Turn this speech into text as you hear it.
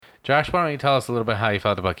Josh, why don't you tell us a little bit how you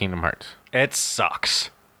felt about Kingdom Hearts? It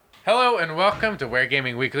sucks. Hello and welcome to Ware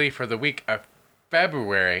Gaming Weekly for the week of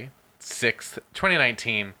February 6th,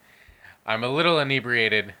 2019. I'm a little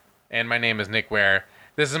inebriated, and my name is Nick Ware.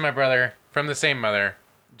 This is my brother from the same mother,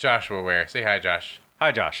 Joshua Ware. Say hi, Josh.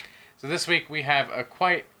 Hi, Josh. So this week we have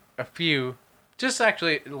quite a few, just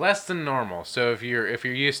actually less than normal. So if you're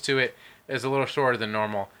used to it, it's a little shorter than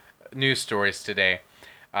normal news stories today.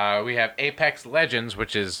 We have Apex Legends,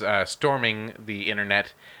 which is storming the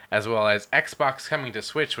internet, as well as Xbox coming to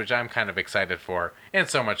Switch, which I'm kind of excited for, and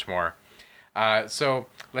so much more. So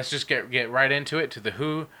let's just get right into it, to the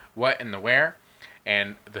who, what, and the where.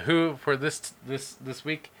 And the who for this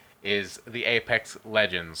week is the Apex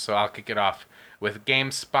Legends. So I'll kick it off with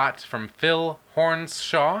GameSpot from Phil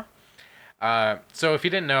Hornshaw. So if you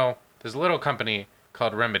didn't know, there's a little company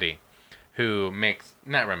called Remedy who makes,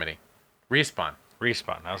 not Remedy, Respawn.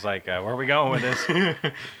 I was like, where are we going with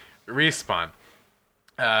this? Respawn,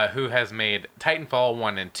 who has made Titanfall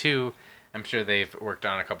 1 and 2. I'm sure they've worked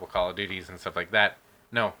on a couple Call of Duties and stuff like that.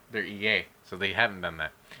 No, they're EA, so they haven't done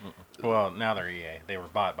that. Well, now they're EA. They were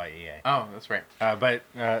bought by EA. Oh, that's right.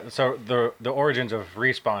 So the origins of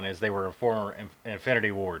Respawn is they were a former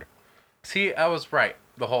Infinity Ward. See, I was right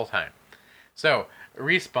the whole time. So,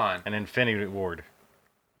 Respawn. And Infinity Ward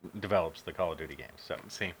develops the Call of Duty games. So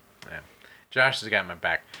See, yeah. Josh has got my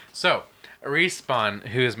back. So, Respawn,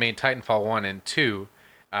 who has made Titanfall 1 and 2,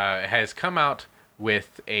 has come out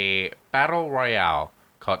with a battle royale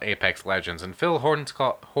called Apex Legends. And Phil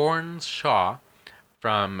Hornshaw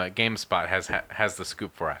from GameSpot has the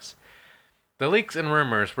scoop for us. The leaks and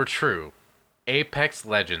rumors were true. Apex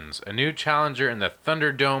Legends, a new challenger in the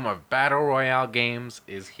Thunderdome of battle royale games,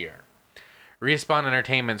 is here. Respawn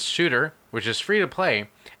Entertainment's shooter, which is free to play,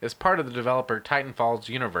 is part of the developer Titanfall's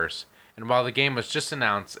universe. And while the game was just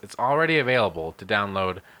announced, it's already available to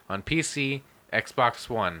download on PC, Xbox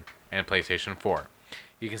One, and PlayStation 4.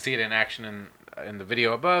 You can see it in action in the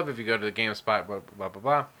video above if you go to the GameSpot, blah, blah, blah,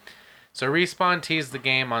 blah. So Respawn teased the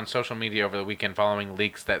game on social media over the weekend following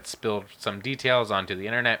leaks that spilled some details onto the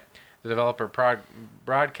internet. The developer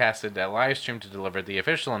broadcasted a live stream to deliver the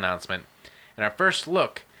official announcement and our first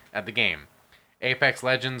look at the game. Apex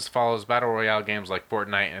Legends follows battle royale games like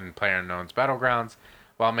Fortnite and PlayerUnknown's Battlegrounds,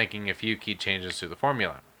 while making a few key changes to the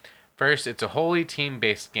formula. First, it's a wholly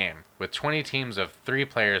team-based game, with 20 teams of 3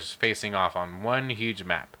 players facing off on one huge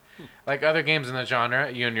map. Like other games in the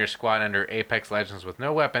genre, you and your squad enter Apex Legends with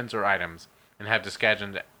no weapons or items, and have to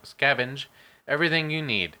scavenge everything you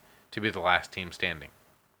need to be the last team standing.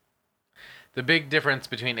 The big difference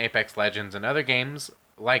between Apex Legends and other games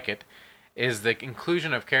like it is the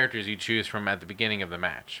inclusion of characters you choose from at the beginning of the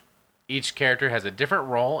match. Each character has a different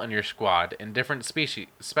role in your squad and different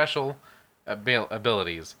special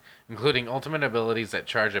abilities, including ultimate abilities that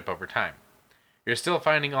charge up over time. You're still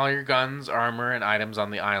finding all your guns, armor, and items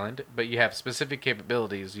on the island, but you have specific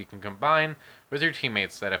capabilities you can combine with your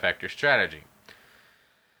teammates that affect your strategy.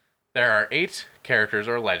 There are 8 characters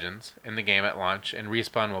or legends in the game at launch, and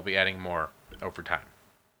Respawn will be adding more over time.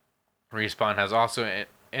 Respawn has also an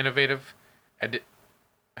innovative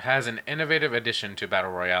addition to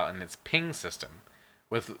Battle Royale in its ping system.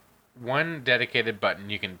 With one dedicated button,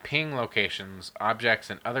 you can ping locations, objects,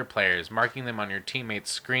 and other players, marking them on your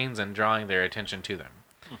teammates' screens and drawing their attention to them.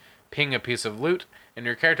 Ping a piece of loot, and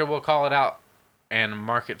your character will call it out and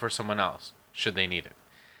mark it for someone else, should they need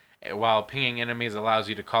it. While pinging enemies allows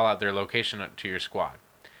you to call out their location to your squad.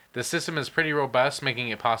 The system is pretty robust, making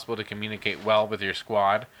it possible to communicate well with your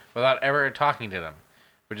squad without ever talking to them,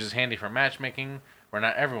 which is handy for matchmaking, where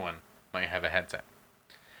not everyone might have a headset.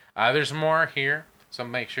 There's more here, so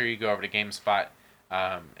make sure you go over to GameSpot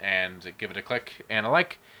and give it a click and a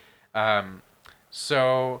like.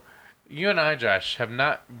 So you and I, Josh, have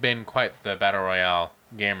not been quite the Battle Royale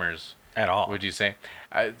gamers. at all. Would you say?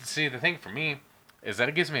 See, the thing for me is that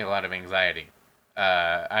it gives me a lot of anxiety.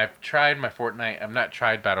 I've tried my Fortnite. I've not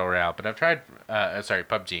tried Battle Royale, but I've tried,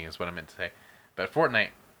 PUBG is what I meant to say. But Fortnite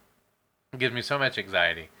gives me so much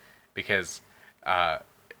anxiety because,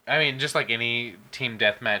 just like any team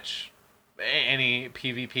deathmatch, any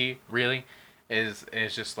PvP really is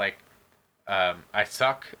just like, I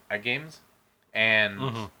suck at games,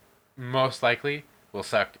 and most likely will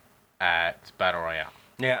suck at Battle Royale.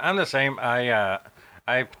 Yeah, I'm the same. I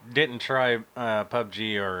didn't try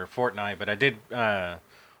PUBG or Fortnite, but I did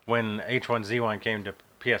when H1Z1 came to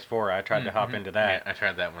PS4. I tried to hop into that. Yeah, I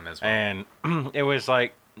tried that one as well. And it was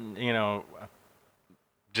like,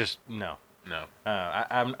 just no. No.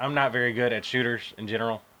 I'm not very good at shooters in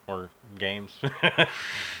general or games,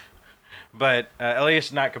 but at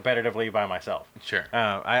least not competitively by myself. Sure.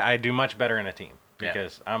 I do much better in a team. Yeah.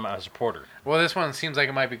 because I'm a supporter. Well, this one seems like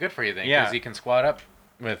it might be good for you then, Yeah. because you can squad up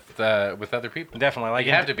with other people. Definitely, like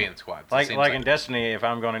You have to be in squads. it like seems like in Destiny. If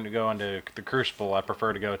I'm going to go into the Crucible, I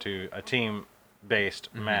prefer to go to a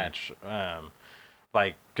team-based match,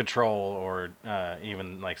 like Control or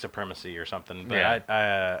even like Supremacy or something. But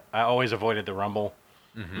Yeah. I always avoided the Rumble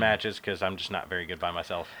matches because I'm just not very good by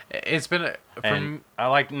myself. It's been And I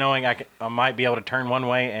like knowing I might be able to turn one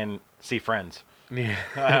way and see friends. yeah.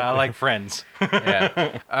 I like friends.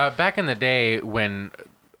 Yeah. Back in the day when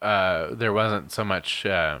there wasn't so much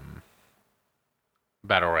battle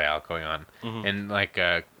royale going on, and like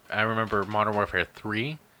I remember Modern Warfare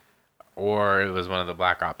 3, or it was one of the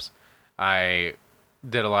Black Ops. I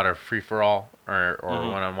did a lot of free for all or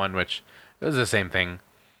one-on-one, which was the same thing.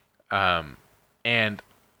 And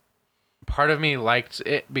part of me liked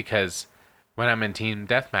it because when I'm in team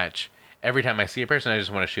deathmatch, every time I see a person, I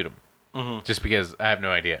just want to shoot them. Just because I have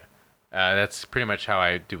no idea. That's pretty much how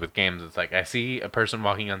I do with games. It's like I see a person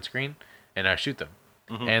walking on screen, and I shoot them.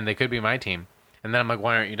 And they could be my team. And then I'm like,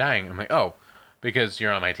 why aren't you dying? I'm like, oh, because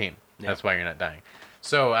you're on my team. That's why you're not dying.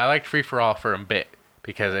 So I liked free-for-all for a bit,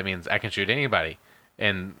 because it means I can shoot anybody.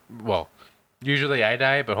 And, well, usually I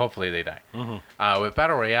die, but hopefully they die. With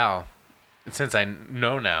Battle Royale, since I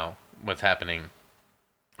know now what's happening,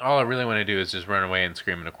 all I really want to do is just run away and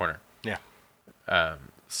scream in a corner. Yeah.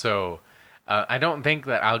 So I don't think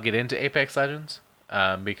that I'll get into Apex Legends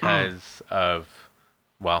because of,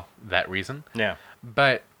 well, that reason. Yeah.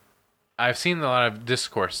 But I've seen a lot of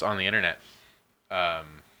discourse on the internet,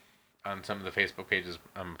 on some of the Facebook pages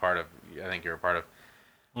I'm a part of. I think you're a part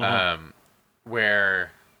of,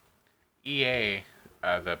 where EA,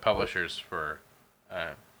 the publishers for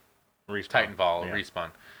Titanfall,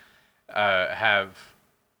 Respawn, have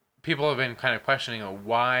people have been kind of questioning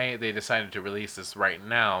why they decided to release this right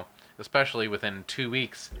now, especially within 2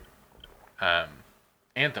 weeks.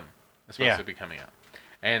 Anthem is supposed to be coming out,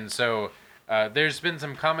 and so there's been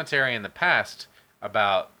some commentary in the past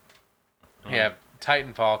about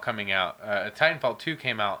Titanfall coming out. Titanfall 2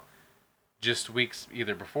 came out just weeks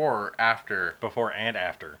either before or after. Before and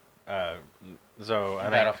after. So I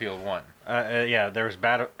Battlefield 1. Yeah, there was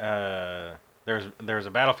a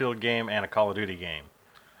Battlefield game and a Call of Duty game.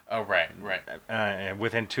 Oh, right. And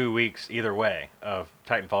within 2 weeks, either way, of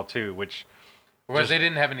Titanfall 2, which... Whereas they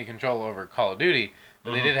didn't have any control over Call of Duty,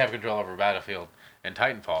 but they did have control over Battlefield and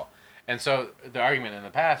Titanfall. And so the argument in the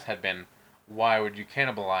past had been, why would you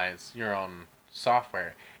cannibalize your own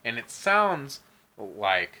software? And it sounds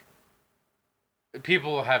like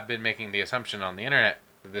people have been making the assumption on the internet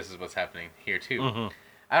that this is what's happening here too.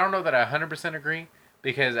 I don't know that I 100% agree,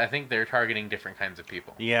 because I think they're targeting different kinds of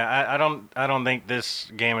people. Yeah, I don't think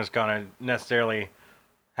this game is going to necessarily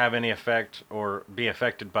have any effect or be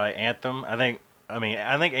affected by Anthem. I think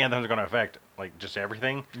Anthem's going to affect like just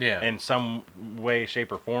everything in some way,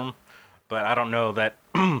 shape, or form. But I don't know that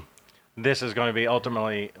this is going to be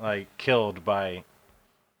ultimately like killed by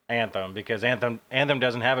Anthem, because Anthem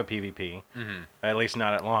doesn't have a PvP, at least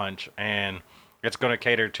not at launch, and it's going to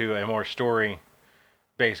cater to a more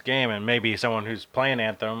story-based game. And maybe someone who's playing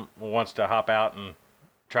Anthem wants to hop out and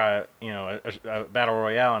try, a battle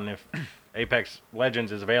royale, and if Apex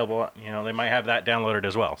Legends is available, they might have that downloaded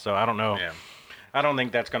as well. So I don't know. Yeah. I don't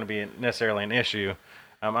think that's going to be necessarily an issue.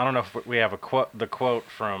 I don't know if we have the quote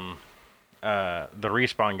from the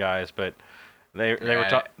Respawn guys, but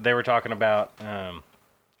they were talking about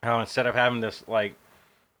how instead of having this like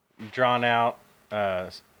drawn out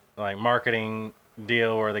like marketing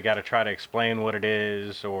deal where they got to try to explain what it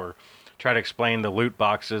is or try to explain the loot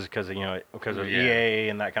boxes because of EA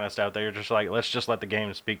and that kind of stuff, they're just like, let's just let the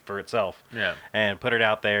game speak for itself. Yeah. And put it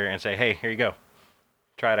out there and say, hey, here you go.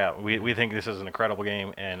 Try it out. We think this is an incredible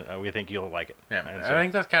game, and we think you'll like it. Yeah, and I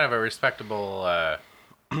think that's kind of a respectable...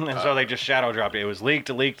 and so they just shadow dropped it. It was leaked,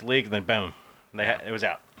 and then boom. It was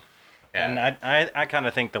out. Yeah. And I kind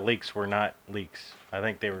of think the leaks were not leaks. I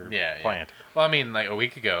think they were planned. Yeah. Well, I mean, like a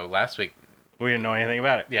week ago, last week... We didn't know anything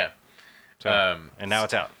about it. Yeah. So, and now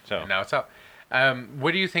it's out. And now it's out.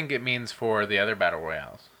 What do you think it means for the other Battle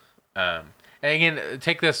Royales? And again,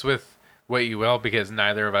 take this with what you will, because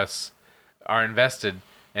neither of us are invested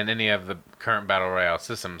in any of the current Battle Royale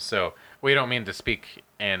systems. So we don't mean to speak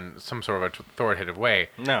in some sort of authoritative way.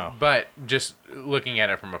 No. But just looking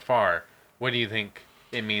at it from afar, what do you think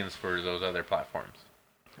it means for those other platforms?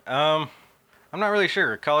 I'm not really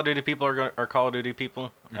sure. Call of Duty people are Call of Duty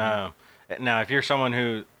people. Now, if you're someone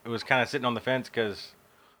who was kind of sitting on the fence because,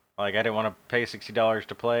 like, I didn't want to pay $60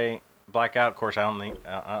 to play Blackout, of course, I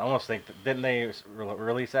almost think, didn't they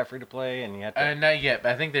release that free to play? And you had to... Not yet,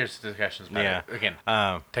 but I think there's discussions about it. Again,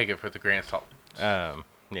 take it with a grain of salt.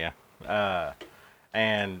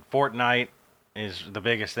 and Fortnite is the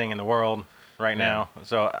biggest thing in the world right now.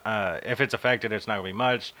 So if it's affected, it's not gonna be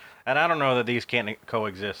much. And I don't know that these can't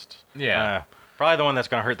coexist. Yeah. Probably the one that's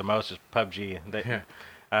gonna hurt the most is PUBG.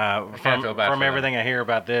 From everything I hear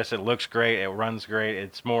about this, it looks great. It runs great.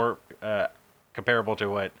 It's more comparable to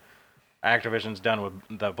what Activision's done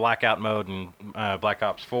with the Blackout mode and Black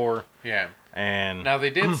Ops 4. Yeah. And now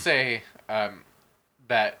they did say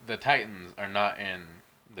that the Titans are not in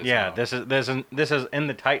this. Yeah, mode. this is in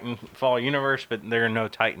the Titanfall universe, but there are no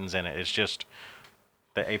Titans in it. It's just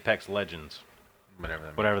the Apex Legends.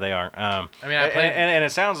 Whatever they are. I mean, I played... and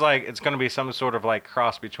it sounds like it's going to be some sort of like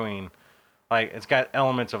cross between, like it's got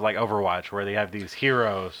elements of like Overwatch where they have these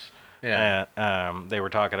heroes. Yeah. They were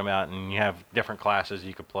talking about, and you have different classes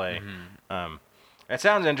you could play. It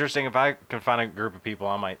sounds interesting. If I can find a group of people,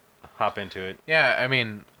 I might hop into it. Yeah, I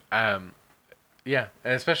mean, yeah,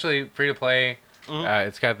 especially free to play.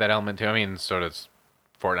 It's got that element too. I mean, so does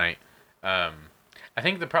Fortnite. I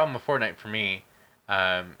think the problem with Fortnite for me,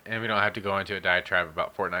 and we don't have to go into a diatribe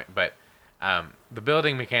about Fortnite, but the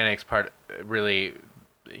building mechanics part really,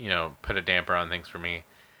 put a damper on things for me.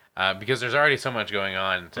 Because there's already so much going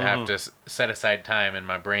on to have to set aside time in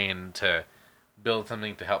my brain to build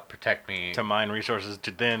something to help protect me. To mine resources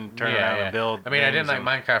to then turn around and build. I mean, I didn't like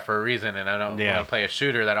Minecraft for a reason, and I don't want to play a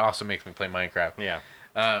shooter that also makes me play Minecraft.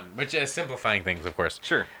 Yeah. Which is simplifying things, of course.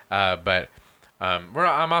 Sure. But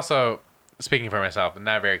I'm also, speaking for myself,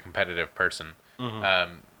 not a very competitive person.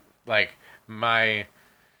 Like, my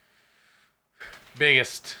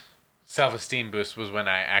biggest self-esteem boost was when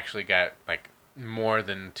I actually got, like, more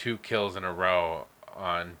than 2 kills in a row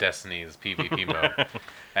on Destiny's PvP mode.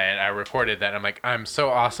 And I recorded that, and I'm like, I'm so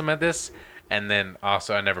awesome at this. And then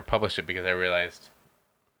also I never published it because I realized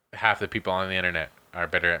half the people on the internet are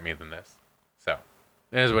better at me than this. So,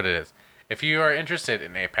 it is what it is. If you are interested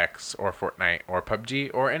in Apex or Fortnite or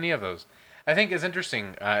PUBG or any of those, I think it's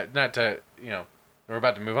interesting, not to, we're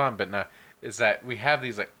about to move on, but not, is that we have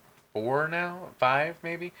these, like, 4 now? 5,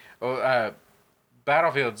 maybe?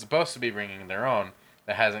 Battlefield's supposed to be bringing their own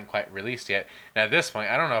that hasn't quite released yet. And at this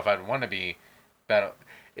point, I don't know if I'd want to be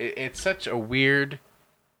It's such a weird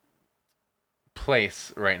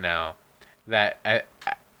place right now that,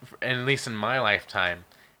 at least in my lifetime,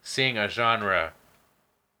 seeing a genre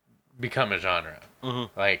become a genre.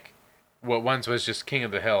 Like, what once was just King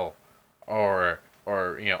of the Hill or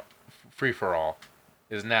Free for All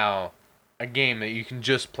is now a game that you can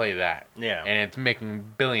just play that. Yeah. And it's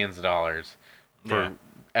making billions of dollars for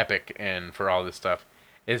Epic and for all this stuff.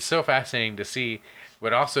 It's so fascinating to see.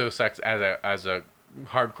 What also sucks as a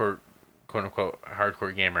hardcore, quote unquote,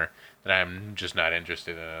 hardcore gamer, that I'm just not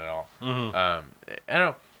interested in at all. I don't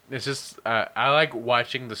know. It's just I like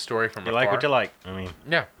watching the story from afar. You like what you like. I mean,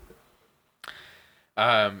 yeah.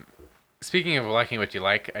 Speaking of liking what you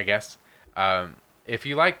like, I guess if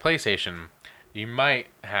you like PlayStation, you might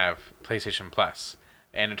have PlayStation Plus,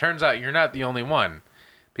 and it turns out you're not the only one,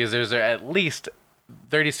 because there's at least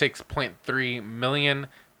 36.3 million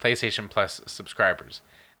PlayStation Plus subscribers.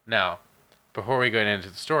 Now, before we go into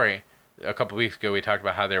the story, a couple weeks ago we talked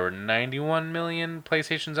about how there were 91 million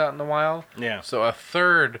PlayStations out in the wild. Yeah. So a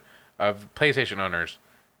third of PlayStation owners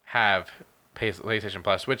have PlayStation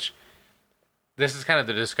Plus, which this is kind of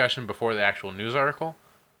the discussion before the actual news article.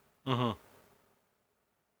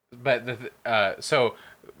 But so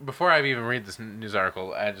before I even read this news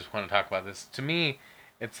article, I just want to talk about this. To me,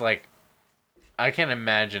 it's like, I can't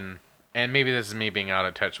imagine, and maybe this is me being out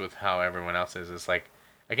of touch with how everyone else is. It's like,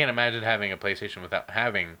 I can't imagine having a PlayStation without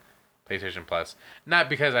having PlayStation Plus. Not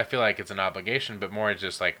because I feel like it's an obligation, but more it's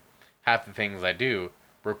just like half the things I do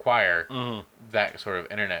require that sort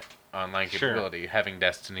of internet online capability. Sure. Having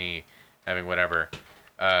Destiny, having whatever.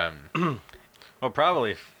 Well,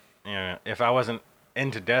 probably, if I wasn't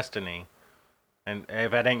into Destiny, and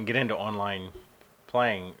if I didn't get into online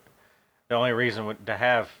playing, the only reason to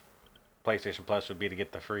have PlayStation Plus would be to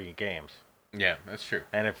get the free games. Yeah, that's true.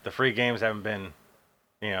 And if the free games haven't been,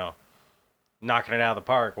 knocking it out of the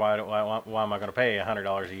park, why am I going to pay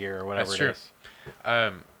 $100 a year or whatever that's true. It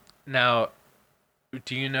is? Now,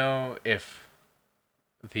 do you know if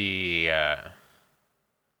the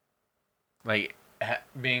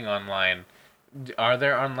being online, are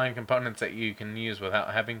there online components that you can use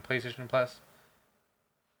without having PlayStation Plus?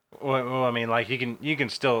 Well, I mean, like you can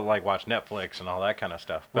still like watch Netflix and all that kind of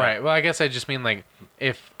stuff. But... Right. Well, I guess I just mean like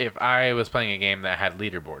if I was playing a game that had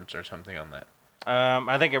leaderboards or something on that.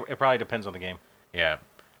 I think it probably depends on the game. Yeah.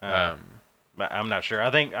 But I'm not sure.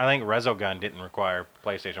 I think Resogun didn't require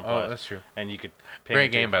PlayStation Plus. Oh, that's true. And you could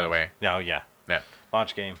great game, by the way. No, yeah. Yeah.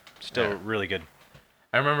 Launch game, still really good.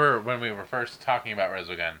 I remember when we were first talking about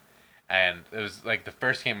Resogun, and it was like the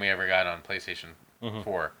first game we ever got on PlayStation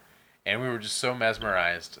 4, and we were just so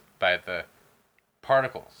mesmerized by the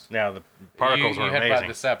particles. Yeah, the particles were amazing. You had brought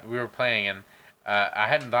this up. We were playing, and I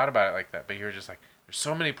hadn't thought about it like that, but you were just like, "There's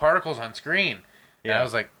so many particles on screen." And I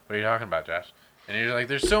was like, "What are you talking about, Josh?" And you're like,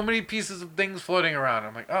 "There's so many pieces of things floating around."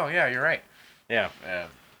 I'm like, "Oh yeah, you're right." Yeah.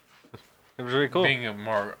 It was really cool. Being a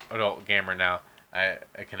more adult gamer now, I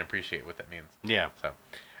can appreciate what that means. Yeah.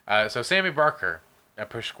 So Sammy Barker at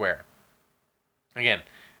Push Square. Again,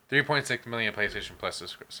 3.6 million PlayStation Plus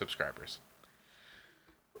subscribers.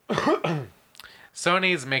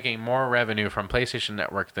 Sony's making more revenue from PlayStation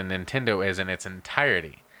Network than Nintendo is in its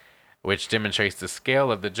entirety, which demonstrates the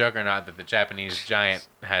scale of the juggernaut that the Japanese giant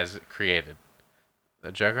has created.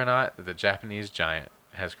 The juggernaut that the Japanese giant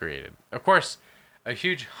has created. Of course, a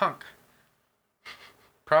huge hunk,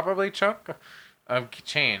 probably chunk, of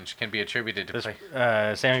change can be attributed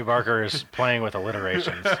to Sammy Barker is playing with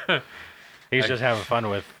alliterations. He's just having fun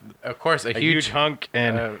with, of course, a huge hunk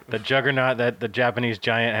and the juggernaut that the Japanese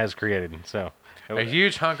giant has created. So, a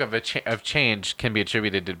huge hunk of change can be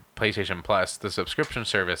attributed to PlayStation Plus, the subscription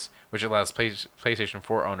service which allows PlayStation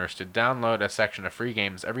 4 owners to download a section of free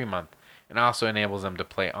games every month and also enables them to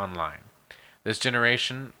play online. This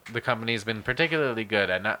generation, the company has been particularly good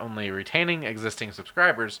at not only retaining existing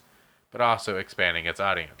subscribers, but also expanding its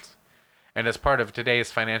audience. And as part of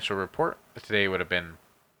today's financial report, today would have been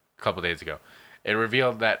a couple days ago, it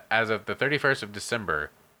revealed that as of the 31st of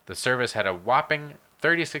December, the service had a whopping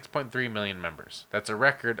 36.3 million members. That's a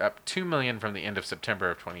record, up 2 million from the end of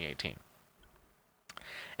September of 2018.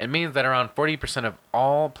 It means that around 40% of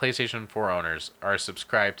all PlayStation 4 owners are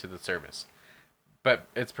subscribed to the service. But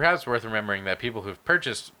it's perhaps worth remembering that people who've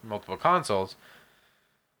purchased multiple consoles,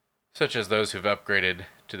 such as those who've upgraded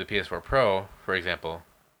to the PS4 Pro, for example,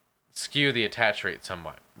 skew the attach rate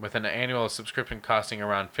somewhat. With an annual subscription costing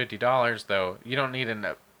around $50, though, you don't need an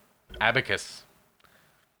abacus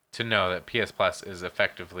to know that PS Plus is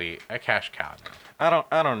effectively a cash cow. I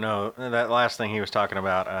don't know. That last thing he was talking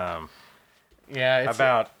about,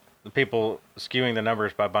 about the people skewing the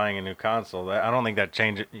numbers by buying a new console. I don't think that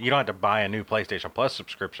changes. You don't have to buy a new PlayStation Plus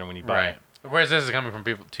subscription when you buy it. Whereas this is coming from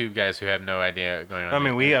two guys who have no idea going on. I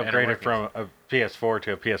mean, we upgraded from a PS4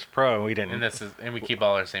 to a PS Pro, and we didn't. And we keep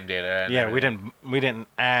all our same data. Yeah, we didn't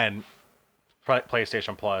add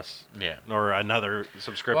PlayStation Plus. Yeah. Or another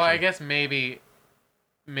subscription. Well, I guess maybe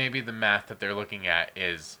the math that they're looking at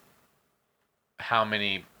is how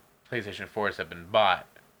many PlayStation 4s have been bought.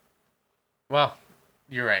 Well,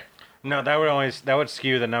 you're right. No, that would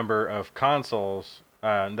skew the number of consoles,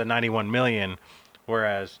 the 91 million,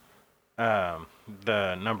 whereas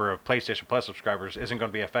the number of PlayStation Plus subscribers isn't going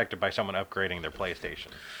to be affected by someone upgrading their PlayStation.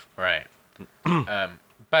 Right.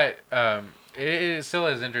 But it still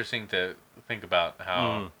is interesting to think about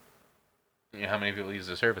how how many people use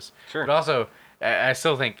the service. Sure. But also, I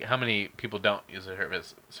still think how many people don't use the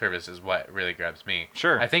service is what really grabs me.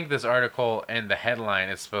 Sure. I think this article and the headline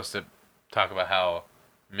is supposed to talk about how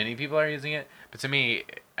many people are using it, but to me,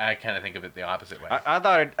 I kind of think of it the opposite way. I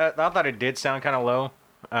thought it did sound kind of low,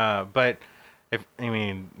 but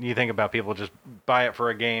you think about people just buy it for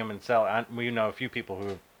a game and sell it. We know a few people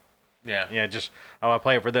who, just I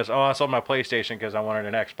play it for this. Oh, I sold my PlayStation because I wanted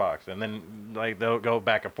an Xbox, and then like they'll go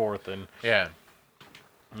back and forth and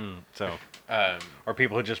or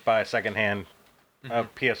people who just buy secondhand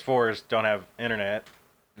PS4s don't have internet.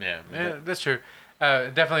 Yeah, that's true.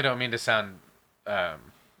 Definitely don't mean to sound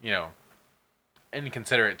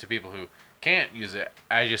inconsiderate to people who can't use it.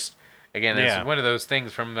 I just, again, it's one of those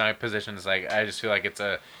things from my position. Is like I just feel like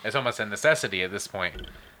it's almost a necessity at this point.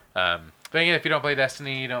 But again, if you don't play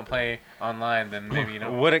Destiny, you don't play online, then maybe you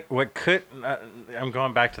don't. What could I'm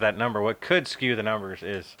going back to that number. What could skew the numbers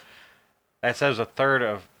is that says a third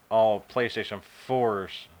of all PlayStation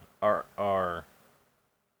 4s are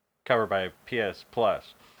covered by PS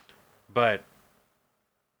Plus, but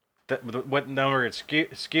what number it's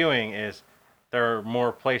skewing is there are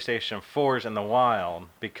more PlayStation 4s in the wild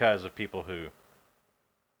because of people who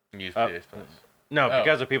use PS Plus.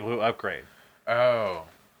 Because of people who upgrade. Oh.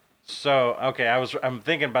 So okay, I'm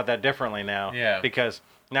thinking about that differently now. Yeah. Because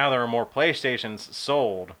now there are more PlayStations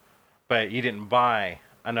sold, but you didn't buy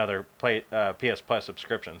another PS Plus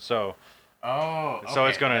subscription. So. Oh. Okay. So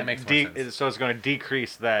it's going to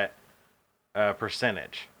decrease that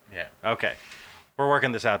percentage. Yeah. Okay. We're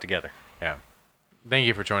working this out together. Yeah. Thank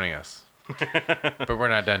you for joining us. But we're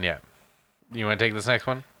not done yet. You want to take this next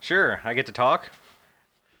one? Sure. I get to talk.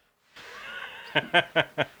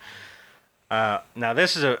 Now,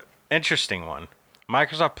 this is an interesting one.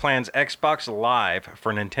 Microsoft plans Xbox Live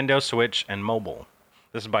for Nintendo Switch and mobile.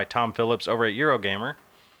 This is by Tom Phillips over at Eurogamer.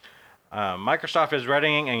 Microsoft is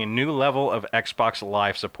readying a new level of Xbox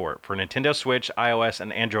Live support for Nintendo Switch, iOS,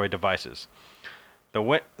 and Android devices. The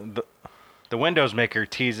Windows maker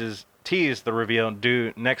teased the reveal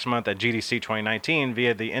due next month at GDC 2019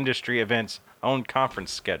 via the industry event's own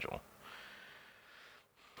conference schedule.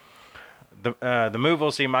 The move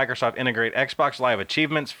will see Microsoft integrate Xbox Live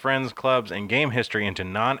achievements, friends, clubs, and game history into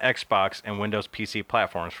non-Xbox and Windows PC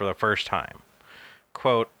platforms for the first time.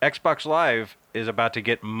 Quote, Xbox Live is about to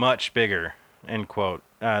get much bigger, end quote.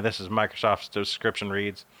 This is Microsoft's description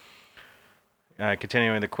reads.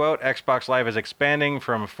 Continuing the quote, Xbox Live is expanding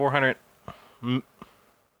from 400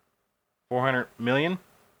 million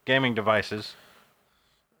gaming devices.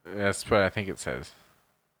 That's what I think it says.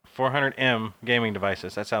 400M gaming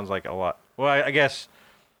devices. That sounds like a lot. Well, I guess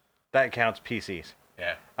that counts PCs.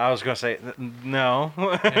 Yeah. I was going to say, no.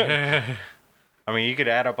 I mean, you could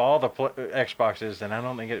add up all the Xboxes, and I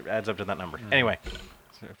don't think it adds up to that number. Anyway,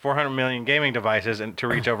 400 million gaming devices and to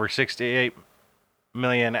reach over 68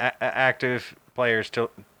 million active players to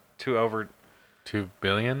over 2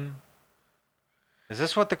 billion. Is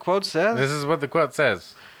this what the quote says? This is what the quote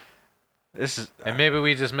says. This is, and maybe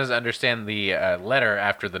we just misunderstand the letter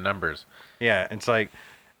after the numbers. Yeah, it's like,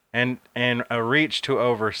 and a reach to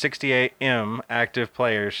over 68M active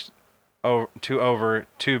players, to over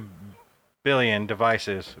 2 billion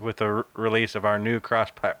devices with the release of our new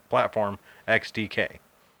cross-platform XDK.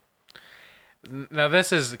 Now,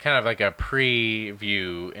 this is kind of like a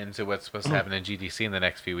preview into what's supposed to happen in GDC in the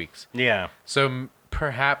next few weeks. Yeah. So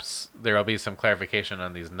perhaps there will be some clarification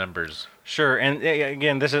on these numbers. Sure, and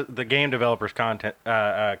again, this is the Game Developers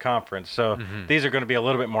Conference, so these are going to be a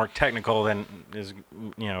little bit more technical than is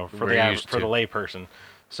for the layperson.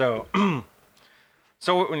 So,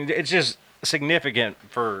 so it's just significant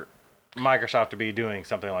for Microsoft to be doing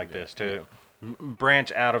something like this, to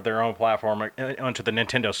branch out of their own platform onto the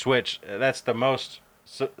Nintendo Switch. That's the most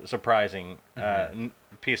surprising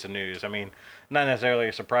piece of news. I mean, not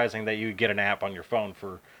necessarily surprising that you get an app on your phone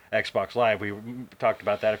for Xbox Live. We talked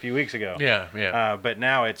about that a few weeks ago. Yeah. But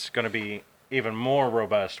now it's going to be even more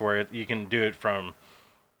robust, where you can do it from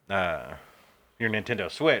your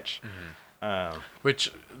Nintendo Switch.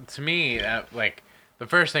 Which, to me, like, the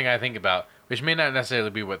first thing I think about, which may not necessarily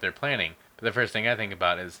be what they're planning, but the first thing I think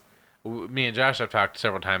about is, me and Josh have talked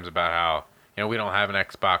several times about how, we don't have an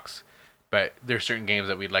Xbox, but there's certain games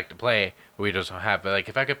that we'd like to play, but we just don't have. But, like,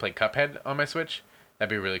 if I could play Cuphead on my Switch, that'd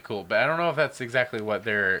be really cool. But I don't know if that's exactly what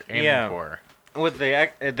they're aiming for. With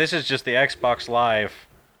this is just the Xbox Live,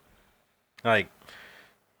 like,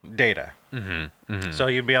 data. So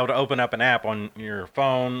you'd be able to open up an app on your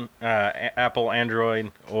phone, Apple,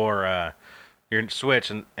 Android, or your Switch,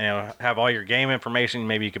 and have all your game information.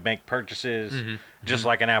 Maybe you could make purchases, just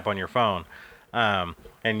like an app on your phone.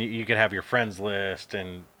 And you could have your friends list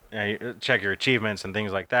and check your achievements and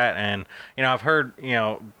things like that. And I've heard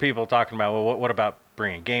people talking about, well, what about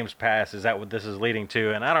bringing Games Pass? Is that what this is leading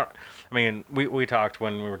to? And we talked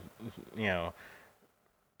when we were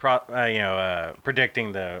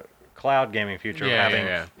predicting the cloud gaming future,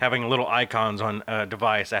 having little icons on a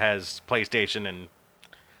device that has PlayStation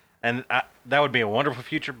and that would be a wonderful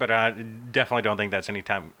future, but I definitely don't think that's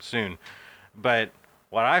anytime soon. But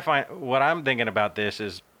what I'm thinking about this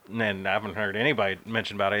is, and I haven't heard anybody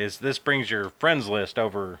mention about it, is this brings your friends list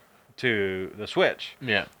over to the Switch.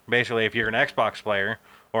 Yeah. Basically, if you're an Xbox player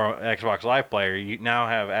or an Xbox Live player, you now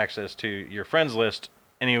have access to your friends list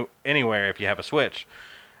anywhere if you have a Switch.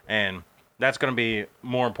 And that's going to be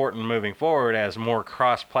more important moving forward as more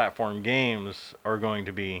cross-platform games are going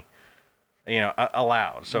to be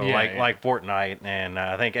allowed. So like Fortnite, and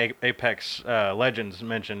I think Apex Legends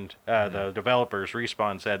mentioned the developers.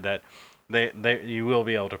 Respawn said that you will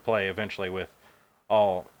be able to play eventually with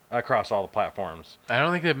across all the platforms. I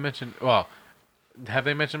don't think they've mentioned. Well, have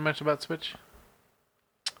they mentioned much about Switch?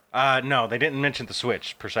 No, they didn't mention the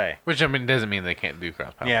Switch per se. Which doesn't mean they can't do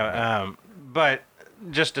cross-platform. Yeah, but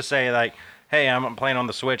just to say, like, hey, I'm playing on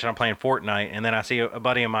the Switch and I'm playing Fortnite, and then I see a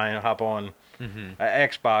buddy of mine hop on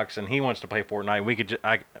Xbox and he wants to play Fortnite.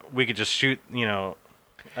 We could just shoot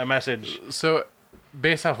a message. So,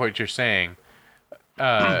 based off what you're saying,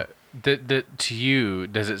 to you,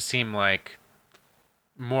 does it seem like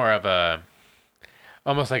more of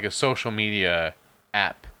almost like a social media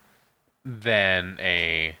app than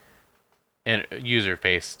a user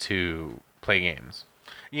face to play games?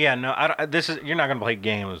 Yeah, no, you're not going to play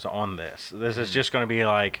games on this. This is just going to be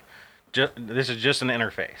like, this is just an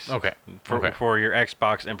interface. Okay. For your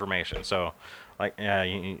Xbox information. So, like,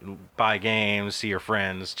 you buy games, see your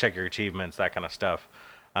friends, check your achievements, that kind of stuff.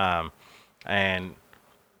 And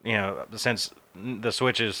since the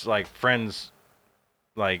Switch is like friends,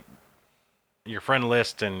 like your friend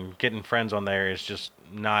list and getting friends on there is just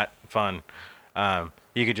not fun.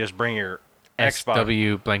 You could just bring your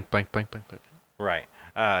Xbox. SW blank blank blank blank blank. Right.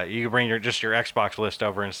 You can bring your Xbox list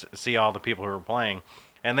over and see all the people who are playing,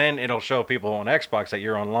 and then it'll show people on Xbox that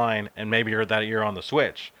you're online, and maybe you're on the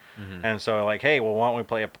Switch. Mm-hmm. And so like, hey, well, why don't we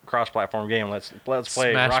play a cross-platform game? Let's play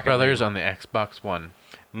Smash Rocket Brothers League. on the Xbox One.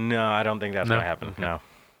 No, I don't think that's gonna happen. Okay. No,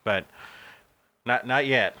 but not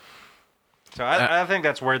yet. So I think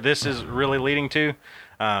that's where this is really leading to.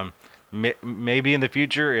 Maybe in the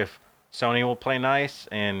future, if Sony will play nice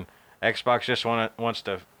and Xbox just wants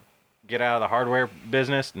to get out of the hardware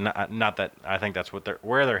business. Not that I think that's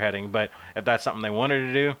where they're heading, but if that's something they wanted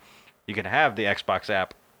to do, you could have the Xbox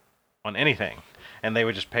app on anything, and they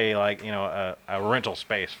would just pay like a rental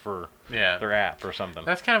space for their app or something.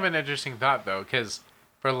 That's kind of an interesting thought though, because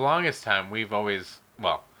for the longest time we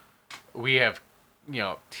have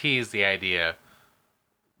teased the idea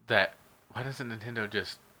that why doesn't Nintendo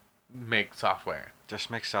just make software? Just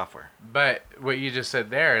make software. But what you just said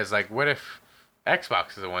there is like, what if Xbox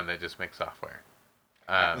is the one that just makes software,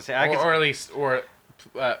 or at least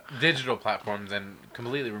digital platforms, and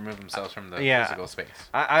completely remove themselves from the physical space.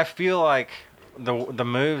 I feel like the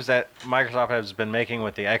moves that Microsoft has been making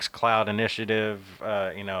with the xCloud initiative,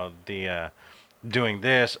 doing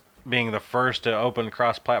this, being the first to open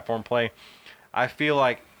cross-platform play, I feel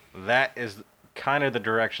like that is kind of the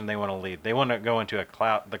direction they want to lead. They want to go into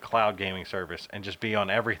the cloud gaming service and just be on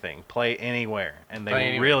everything, play anywhere, and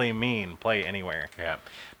they really mean play anywhere. Yeah,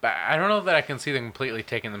 but I don't know that I can see them completely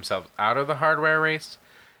taking themselves out of the hardware race,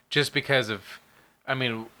 just because of,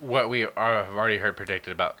 what we have already heard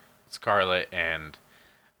predicted about Scarlet and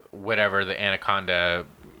whatever the Anaconda,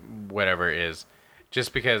 whatever is,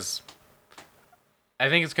 just because I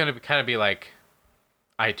think it's going to kind of be like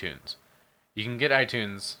iTunes. You can get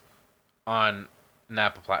iTunes on an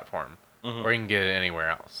Apple platform, or you can get it anywhere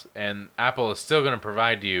else. And Apple is still going to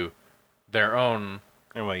provide you their own...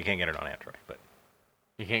 Well, you can't get it on Android, but...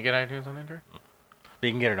 You can't get iTunes on Android? But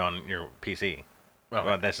you can get it on your PC.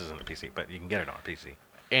 Well, this isn't a PC, but you can get it on a PC.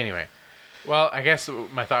 Anyway. Well, I guess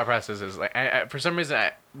my thought process is, like, I for some reason,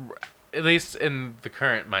 at least in the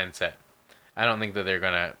current mindset, I don't think that they're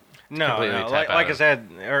going to completely tap out. Like I said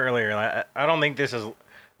earlier, I don't think this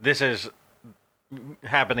is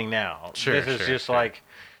happening now. This is just like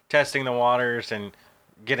testing the waters and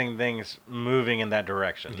getting things moving in that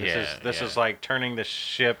direction. This is like turning the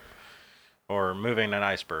ship or moving an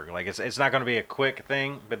iceberg. Like it's not going to be a quick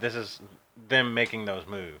thing, but this is them making those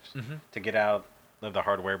moves to get out of the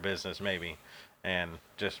hardware business maybe and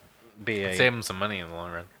just save them some money in the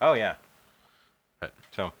long run. Oh yeah. But,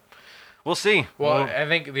 so we'll see. Well, I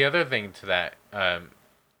think the other thing to that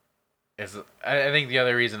is I think the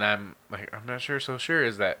other reason I'm not sure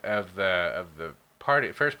is that of the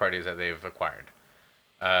first parties that they've acquired.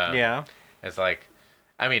 It's like,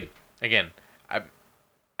 again,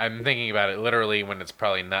 I'm thinking about it literally when it's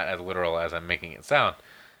probably not as literal as I'm making it sound,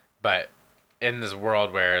 but in this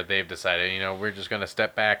world where they've decided, we're just gonna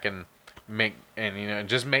step back and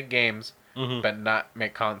just make games, but not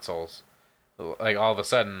make consoles. Like all of a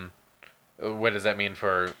sudden, what does that mean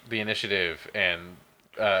for the Initiative and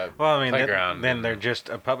Playground? Then they're just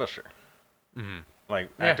a publisher.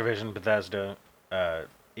 Like Activision, Bethesda,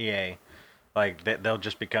 EA, like they'll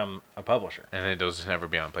just become a publisher. And it'll just never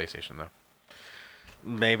be on PlayStation though.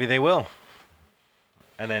 Maybe they will.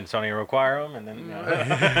 And then Sony will acquire them, and then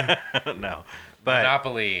no. But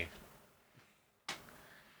Monopoly.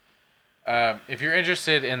 If you're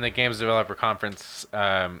interested in the Games Developer Conference,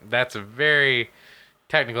 that's a very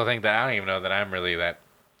technical thing that I don't even know that I'm really that.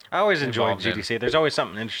 I always enjoy GDC. There's always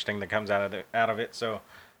something interesting that comes out of it. So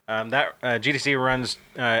that GDC runs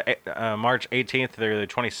March 18th through the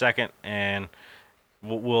 22nd, and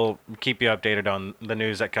we'll keep you updated on the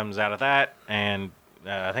news that comes out of that. And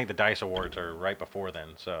I think the DICE Awards are right before then.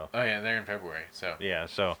 So. Oh yeah, they're in February. So. Yeah,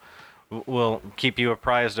 so we'll keep you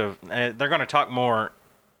apprised of. They're going to talk more.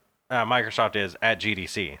 Microsoft is at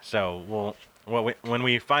GDC. So when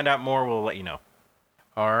we find out more, we'll let you know.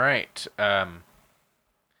 All right. The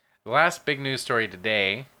last big news story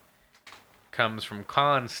today comes from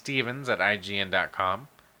Colin Stevens at IGN.com,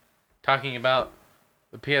 talking about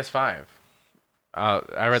the PS5.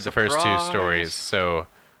 I read the first two stories, so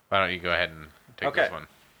why don't you go ahead and take this one?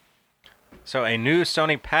 So a new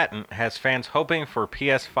Sony patent has fans hoping for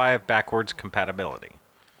PS5 backwards compatibility.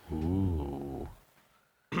 Ooh.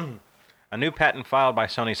 A new patent filed by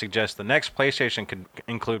Sony suggests the next PlayStation could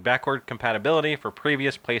include backward compatibility for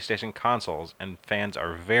previous PlayStation consoles, and fans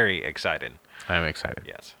are very excited. I'm excited.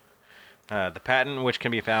 Yes. The patent, which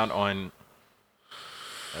can be found on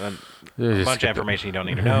A bunch of information you don't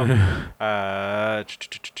need to know. I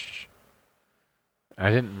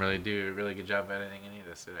didn't really do a really good job editing any of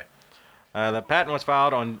this today. The patent was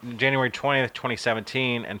filed on January 20th,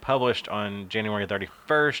 2017, and published on January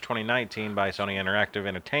 31st, 2019 by Sony Interactive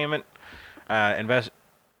Entertainment.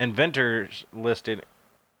 Inventors listed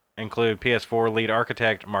include PS4 lead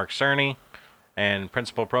architect Mark Cerny and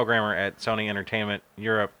principal programmer at Sony Entertainment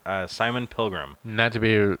Europe, Simon Pilgrim. Not to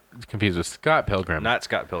be confused with Scott Pilgrim. Not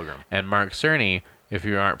Scott Pilgrim. And Mark Cerny, if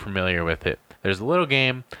you aren't familiar with it, there's a little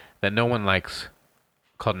game that no one likes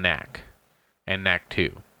called Knack and Knack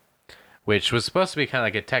 2, which was supposed to be kind of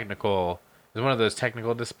like a technical... It was one of those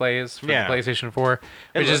technical displays for the PlayStation 4.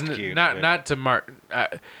 Which is cute, not to Mark...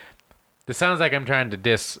 this sounds like I'm trying to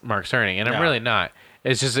diss Mark Cerny, and I'm really not.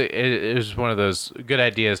 It's just it was one of those good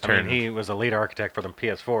ideas turned. I mean, he was a lead architect for the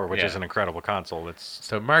PS4, which is an incredible console.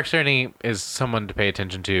 So Mark Cerny is someone to pay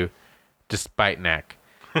attention to, despite Knack.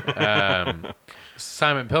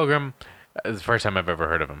 Simon Pilgrim, is the first time I've ever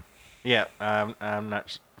heard of him. Yeah, I'm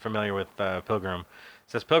not familiar with Pilgrim. It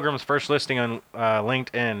says Pilgrim's first listing on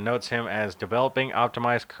LinkedIn notes him as developing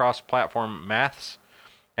optimized cross-platform maths,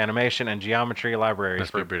 animation, and geometry libraries.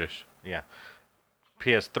 Must be British. Yeah.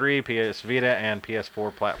 PS3, PS Vita, and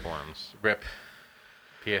PS4 platforms. RIP.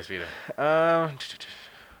 PS Vita.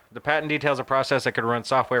 The patent details a process that could run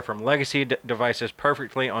software from legacy devices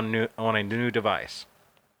perfectly on a new device.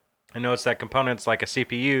 It notes that components like a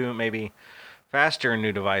CPU may be faster in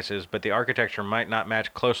new devices, but the architecture might not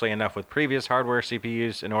match closely enough with previous hardware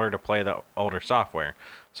CPUs in order to play the older software.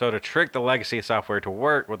 So to trick the legacy software to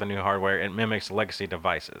work with the new hardware, it mimics legacy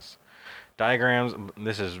devices. Diagrams,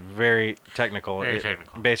 this is very technical. Very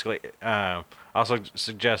technical. Basically, also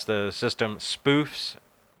suggests the system spoofs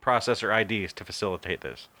processor IDs to facilitate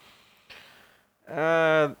this.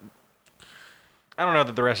 I don't know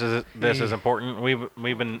that the rest of this is important.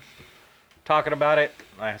 We've been talking about it.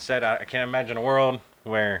 Like I said, I can't imagine a world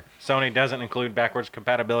where Sony doesn't include backwards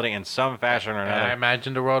compatibility in some fashion or another. I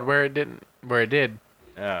imagined a world where it didn't,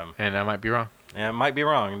 and I might be wrong. Yeah, it might be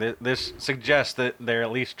wrong. This suggests that they're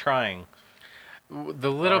at least trying.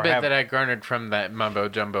 The little bit that I garnered from that mumbo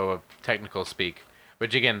jumbo of technical speak,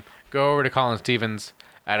 which again, go over to Colin Stevens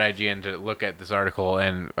at IGN to look at this article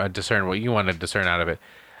and discern what you want to discern out of it.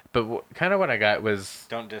 But kind of what I got was...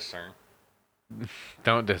 Don't discern.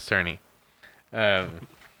 Don't discerny.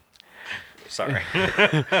 Sorry.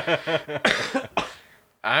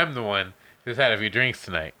 I'm the one who's had a few drinks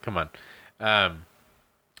tonight. Come on.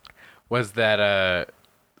 Was that...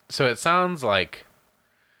 So it sounds like...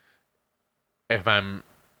 If I'm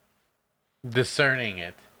discerning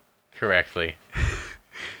it correctly,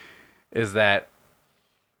 is that...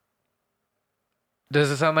 Does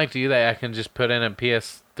it sound like to you that I can just put in a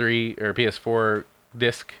PS3 or PS4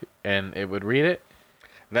 disc and it would read it?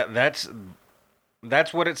 That's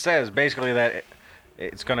what it says. Basically, that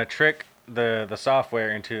it's going to trick the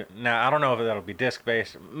software into... Now, I don't know if that'll be disc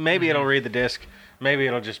based. Maybe it'll read the disc. Maybe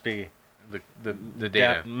it'll just be the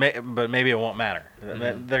data. But maybe it won't matter.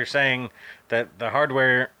 They're saying that the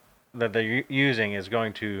hardware that they're using is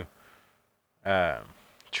going to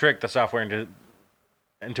trick the software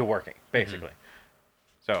into working, basically.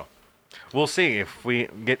 So we'll see if we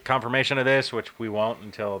get confirmation of this, which we won't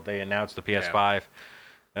until they announce the PS5.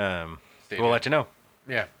 We'll let you know.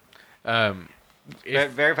 Yeah.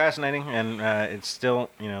 Very fascinating, and it's still,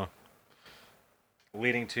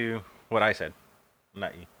 leading to what I said,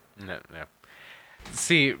 not you. No.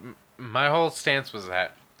 See, my whole stance was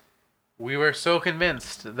that we were so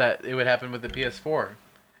convinced that it would happen with the PS4,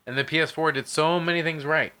 and the PS4 did so many things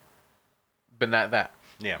right, but not that.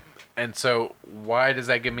 Yeah. And so, why does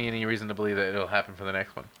that give me any reason to believe that it'll happen for the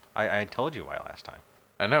next one? I told you why last time.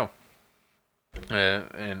 I know.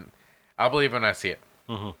 And I'll believe when I see it.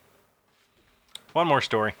 Mm-hmm. One more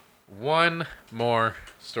story.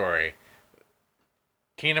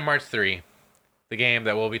 Kingdom Hearts 3, the game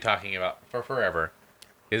that we'll be talking about for forever,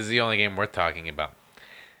 is the only game worth talking about.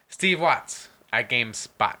 Steve Watts at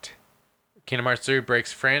GameSpot. Kingdom Hearts 3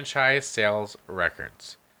 breaks franchise sales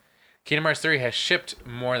records. Kingdom Hearts 3 has shipped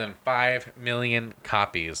more than 5 million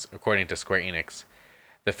copies, according to Square Enix.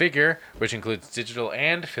 The figure, which includes digital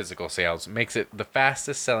and physical sales, makes it the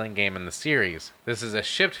fastest selling game in the series. This is a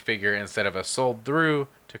shipped figure instead of a sold through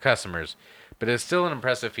to customers, but it's still an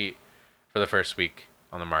impressive feat for the first week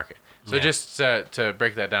on the market. So just to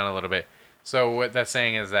break that down a little bit. So what that's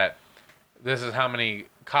saying is that this is how many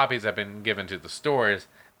copies have been given to the stores,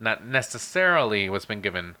 not necessarily what's been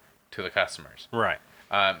given to the customers. Right.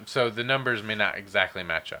 So the numbers may not exactly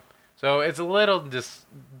match up. So it's a little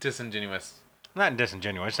disingenuous not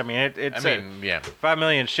disingenuous. I mean, it's. I mean, yeah. 5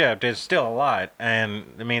 million shipped is still a lot, and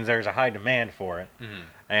it means there's a high demand for it. Mm-hmm.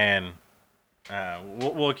 And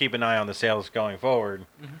we'll keep an eye on the sales going forward.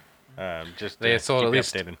 Just they sold at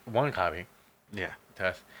least updated. one copy. Yeah. To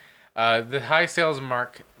us. The high sales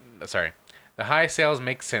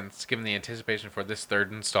make sense given the anticipation for this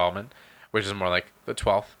third installment, which is more like the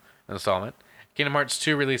 12th installment. Kingdom Hearts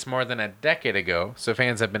 2 released more than a decade ago, so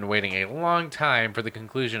fans have been waiting a long time for the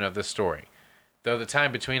conclusion of the story. Though the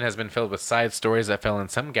time between has been filled with side stories that fill in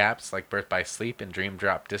some gaps, like Birth by Sleep and Dream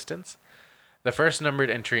Drop Distance, the first numbered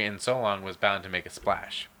entry in so long was bound to make a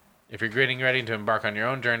splash. If you're getting ready to embark on your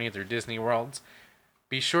own journey through Disney worlds,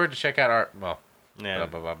 be sure to check out our... Well, yeah. blah,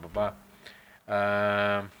 blah, blah, blah,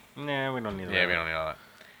 blah. Nah, we don't need that. Yeah, we don't need all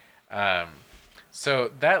that.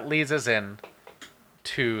 So that leads us in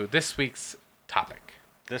to this week's topic.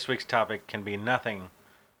 This week's topic can be nothing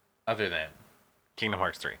other than Kingdom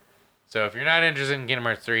Hearts 3. So if you're not interested in Kingdom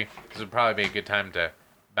Hearts 3, this would probably be a good time to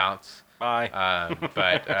bounce. Bye.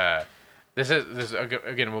 But this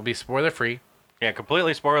again will be spoiler free. Yeah,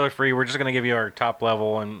 completely spoiler free. We're just gonna give you our top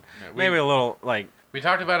level and maybe a little like we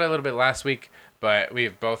talked about it a little bit last week, but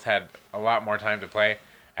we've both had a lot more time to play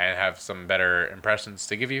and have some better impressions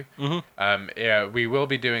to give you. Mm-hmm. Yeah, we will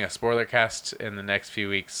be doing a spoiler cast in the next few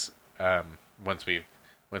weeks. Once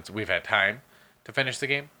we've had time to finish the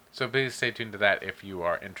game. So please stay tuned to that if you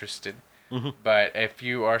are interested. Mm-hmm. But if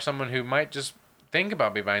you are someone who might just think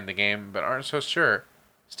about buying the game but aren't so sure,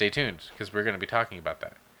 stay tuned because we're going to be talking about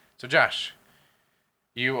that. So Josh,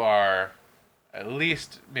 you are at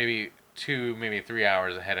least maybe 2, maybe 3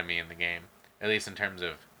 hours ahead of me in the game, at least in terms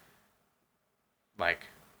of like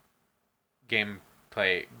game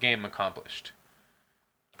accomplished.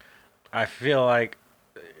 I feel like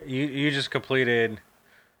you just completed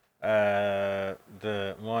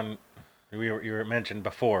the one you were mentioned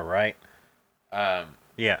before, right?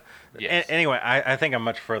 Yeah. Yes. Anyway, I think I'm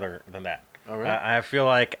much further than that. Oh, really? I feel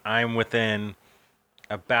like I'm within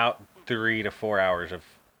about 3 to 4 hours of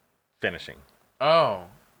finishing. Oh.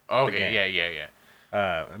 Okay.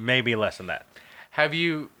 Yeah. Maybe less than that. Have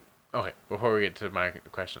you... Okay, before we get to my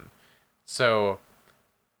question. So,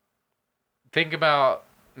 think about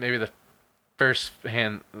maybe the first...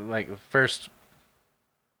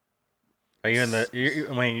 Are you in the...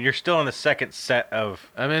 I mean, you're still in the second set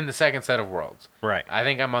of... I'm in the second set of worlds. Right. I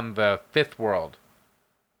think I'm on the 5th world.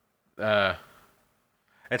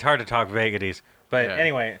 It's hard to talk vagaries. But Yeah.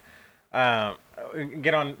 anyway,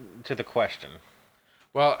 get on to the question.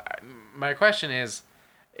 Well, my question is,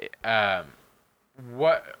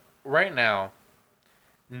 what right now,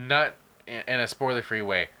 not in a spoiler-free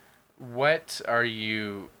way, what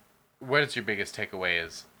is your biggest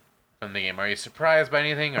takeaways from the game? Are you surprised by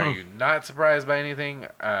anything? Are you not surprised by anything?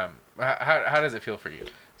 How does it feel for you?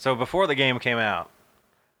 So before the game came out,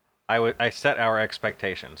 I set our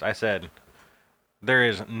expectations. I said, there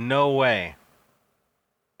is no way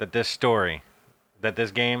that this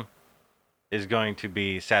game is going to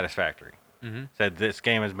be satisfactory. Mm-hmm. Said this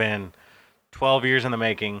game has been 12 years in the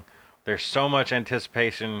making. There's so much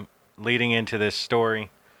anticipation leading into this story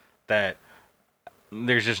that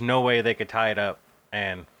there's just no way they could tie it up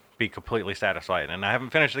and be completely satisfied. And I haven't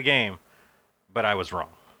finished the game, but I was wrong.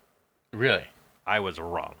 Really? I was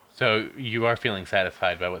wrong. So you are feeling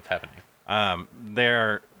satisfied by what's happening? There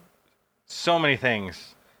are so many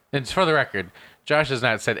things. And for the record, Josh has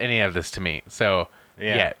not said any of this to me. So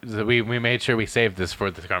yeah, so we made sure we saved this for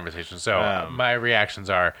this conversation. So my reactions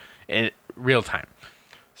are in real time.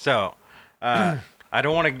 So I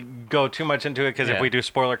don't want to go too much into it because if we do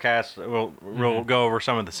spoiler cast, we'll go over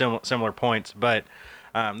some of the similar points. But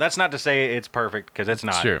that's not to say it's perfect because it's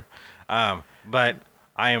not. Sure. But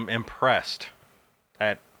I am impressed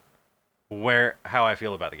at how I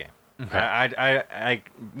feel about the game. Okay. I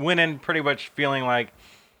went in pretty much feeling like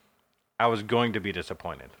I was going to be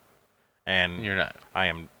disappointed. And you're not. I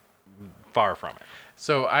am far from it.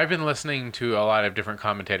 So I've been listening to a lot of different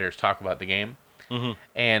commentators talk about the game. Mm-hmm.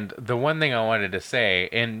 And the one thing I wanted to say,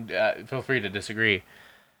 and feel free to disagree,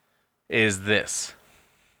 is this.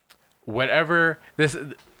 Whatever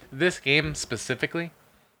this game specifically,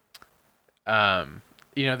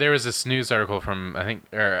 there was this news article from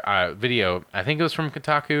video, I think it was from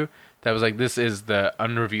Kotaku, that was like, this is the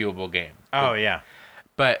unreviewable game. Oh yeah.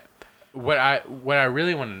 But what I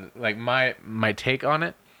really wanted, like my take on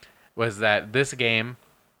it, was that this game,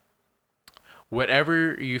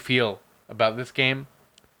 whatever you feel about this game,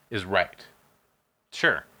 is right.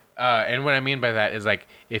 Sure. And what I mean by that is, like,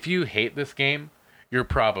 if you hate this game, you're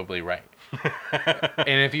probably right. And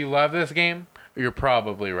if you love this game, you're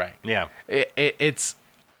probably right. Yeah. It's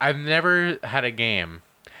I've never had a game.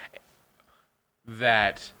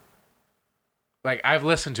 that, like, I've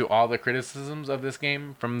listened to all the criticisms of this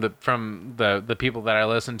game from the people that I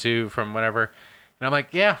listen to from whatever, and I'm like,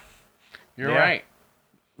 yeah, you're right.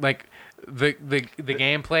 Like, the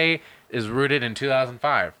gameplay is rooted in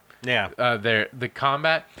 2005. Yeah. The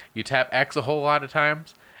combat, you tap X a whole lot of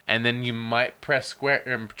times, and then you might press square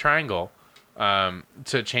and triangle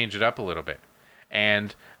to change it up a little bit.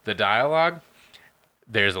 And the dialogue,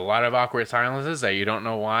 there's a lot of awkward silences that you don't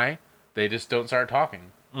know why. They just don't start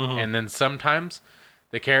talking. Mm-hmm. And then sometimes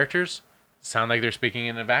the characters sound like they're speaking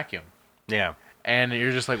in a vacuum. Yeah. And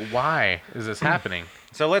you're just like, why is this happening?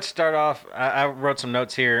 So let's start off. I wrote some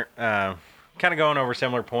notes here, kind of going over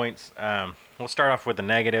similar points. We'll start off with the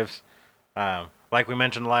negatives. Like we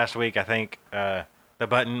mentioned last week, I think the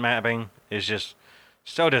button mapping is just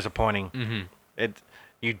so disappointing. Mm-hmm.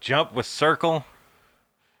 You jump with circle,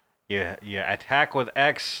 you attack with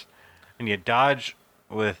X, and you dodge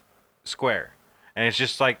with square, and it's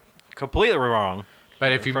just like completely wrong.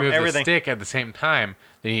 But if you move the stick at the same time,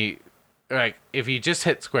 then if you just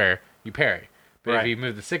hit square, you parry. But if you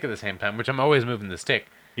move the stick at the same time, which I'm always moving the stick,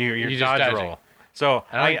 you're dodge roll. So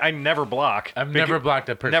I never block. I've never blocked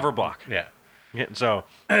a person. Never block. Yeah. So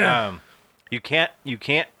you can't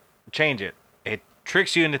change it. It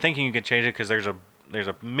tricks you into thinking you can change it because there's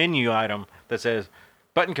a menu item that says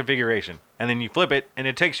button configuration, and then you flip it, and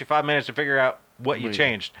it takes you 5 minutes to figure out what you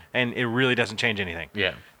changed, and it really doesn't change anything.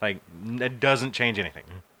 Yeah. Like, it doesn't change anything.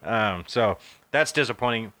 So that's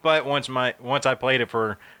disappointing. But once I played it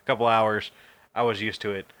for a couple hours, I was used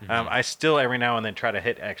to it. Mm-hmm. I still every now and then try to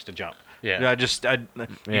hit X to jump. Yeah.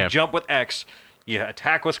 You jump with X, you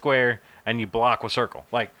attack with square, and you block with circle.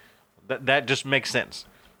 Like, that just makes sense.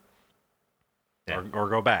 Yeah. Or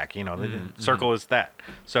go back. The circle is that.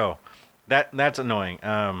 So that's annoying.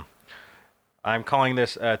 I'm calling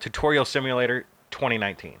this Tutorial Simulator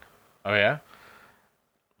 2019. Oh, yeah?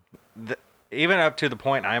 Even up to the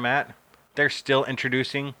point I'm at, they're still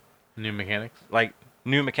introducing new mechanics. Like,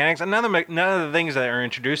 new mechanics. And none of the things that are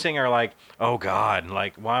introducing are like, oh, God,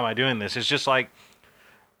 like, why am I doing this? It's just like,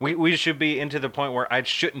 we should be into the point where I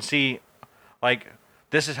shouldn't see, like,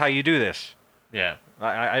 this is how you do this. Yeah.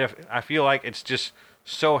 I feel like it's just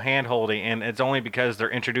so hand-holdy, and it's only because they're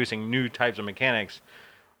introducing new types of mechanics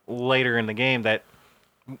later in the game that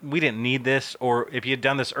we didn't need this, or if you had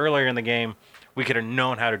done this earlier in the game, we could have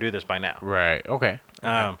known how to do this by now. Right. Okay.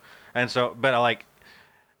 And so, but like,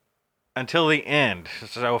 until the end,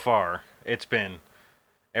 so far, it's been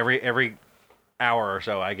every hour or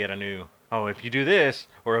so I get a new, if you do this,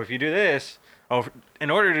 or if you do this, in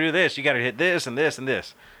order to do this, you got to hit this and this and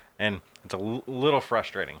this. And it's a little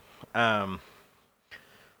frustrating. Let's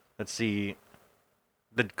see.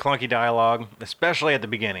 The clunky dialogue, especially at the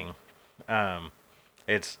beginning,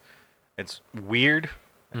 it's weird.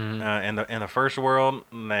 Mm-hmm. In the first world,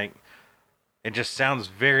 like, it just sounds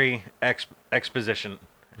very exposition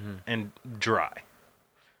and dry.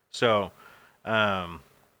 So,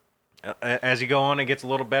 as you go on, it gets a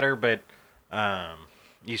little better, but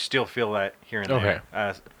you still feel that here and there.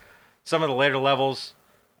 Some of the later levels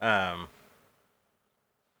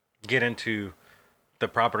get into the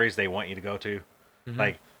properties they want you to go to. Mm-hmm.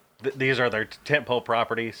 Like, these are their tentpole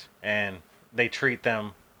properties, and they treat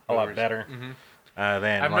them a lot better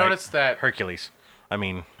than I've noticed that Hercules. I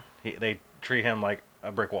mean, they treat him like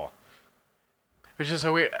a brick wall. Which is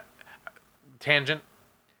so weird. Tangent.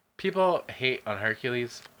 People hate on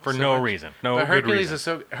Hercules for no reason. No but good Hercules reason. Is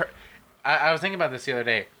so. I was thinking about this the other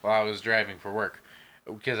day while I was driving for work,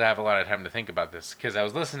 because I have a lot of time to think about this. Because I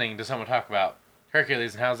was listening to someone talk about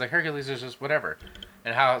Hercules, and how I was like, Hercules is just whatever,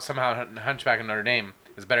 and how somehow Hunchback of Notre Dame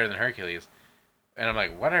is better than Hercules. And I'm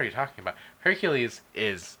like, what are you talking about? Hercules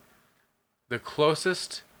is the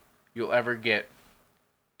closest you'll ever get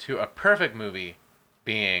to a perfect movie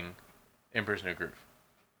being Emperor's New Groove.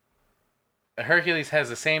 Hercules has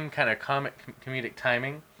the same kind of comedic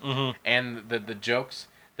timing, and the jokes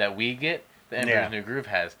that we get, the Emperor's New Groove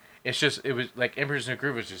has. It was like Emperor's New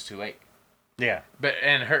Groove was just too late. Yeah.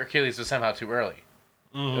 And Hercules was somehow too early.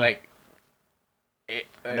 Mm-hmm. Like,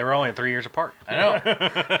 they were only 3 years apart. I know.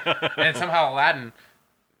 And somehow Aladdin,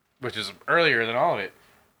 which is earlier than all of it,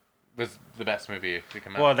 was the best movie to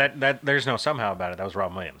come out. Well, that there's no somehow about it. That was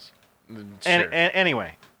Robin Williams. Sure. And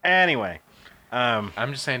anyway.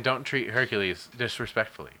 I'm just saying, don't treat Hercules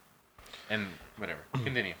disrespectfully. And whatever.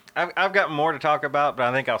 Continue. I've got more to talk about, but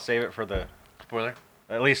I think I'll save it for the spoiler.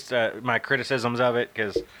 At least my criticisms of it,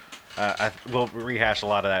 because we'll rehash a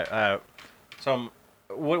lot of that. So,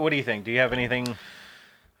 what do you think? Do you have anything?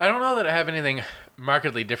 I don't know that I have anything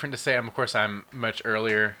markedly different to say. Of course, I'm much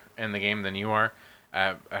earlier in the game than you are,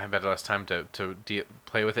 I have had less time to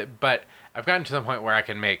play with it, but I've gotten to the point where I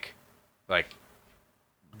can make like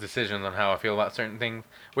decisions on how I feel about certain things,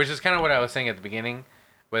 which is kind of what I was saying at the beginning,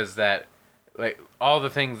 was that like all the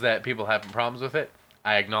things that people have problems with it,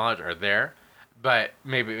 I acknowledge are there, but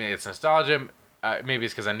maybe it's nostalgia, maybe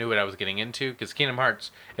it's because I knew what I was getting into. Because Kingdom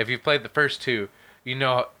Hearts, if you've played the first two, you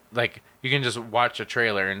know, like you can just watch a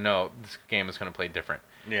trailer and know this game is going to play different.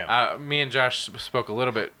 Yeah. Me and Josh spoke a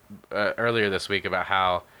little bit earlier this week about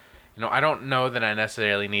how, you know, I don't know that I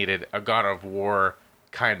necessarily needed a God of War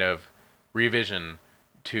kind of revision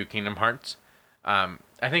to Kingdom Hearts. I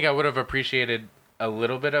think I would have appreciated a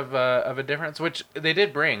little bit of a difference, which they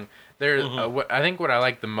did bring. There, I think what I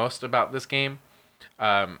like the most about this game,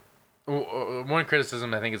 one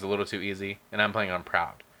criticism I think is a little too easy, and I'm playing on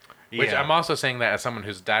Proud. Which I'm also saying that as someone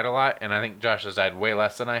who's died a lot, and I think Josh has died way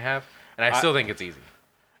less than I have, and I still think it's easy.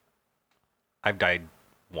 I've died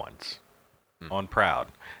once on Proud,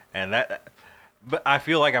 and but I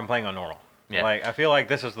feel like I'm playing on normal. Yeah. Like I feel like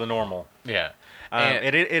this is the normal. Yeah.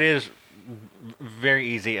 It is very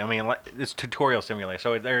easy. I mean, it's tutorial simulator,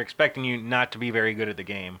 so they're expecting you not to be very good at the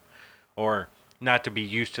game, or not to be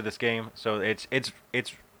used to this game. So it's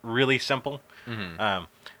really simple,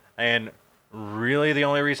 and really the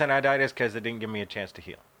only reason I died is because it didn't give me a chance to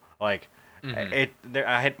heal. Like I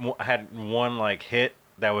had one like hit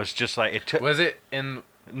that was just like it took. Was it in?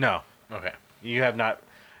 No. Okay. You have not.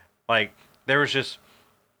 Like there was just,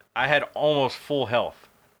 I had almost full health,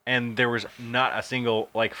 and there was not a single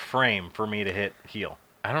like frame for me to hit heal.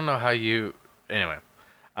 I don't know how you. Anyway.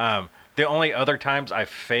 The only other times I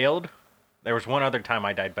failed, there was one other time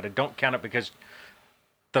I died, but I don't count it because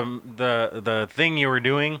the thing you were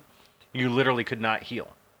doing, you literally could not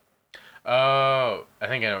heal. Oh, I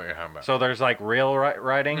think I know what you're talking about. So there's like rail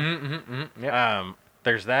riding. Yeah.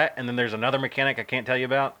 There's that, and then there's another mechanic I can't tell you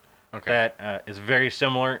about. Okay. That is very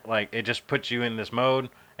similar. Like it just puts you in this mode,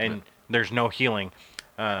 and there's no healing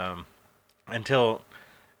until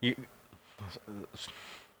you.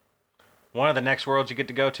 One of the next worlds you get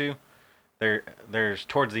to go to, there's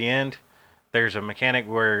towards the end, there's a mechanic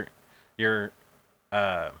where you're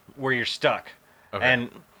stuck, and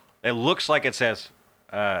it looks like it says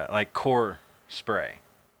like core spray.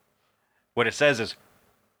 What it says is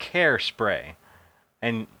care spray,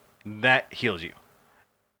 and that heals you.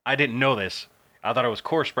 I didn't know this. I thought it was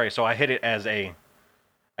core spray, so I hit it as a.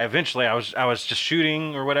 Eventually, I was just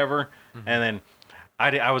shooting or whatever, and then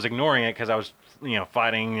I was ignoring it because I was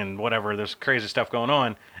fighting and whatever. There's crazy stuff going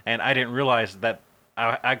on, and I didn't realize that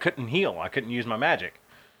I couldn't heal. I couldn't use my magic,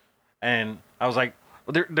 and I was like,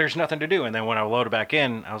 well, there's nothing to do. And then when I loaded back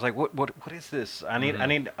in, I was like, what is this? I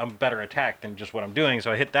need a better attack than just what I'm doing.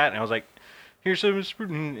 So I hit that, and I was like, here's some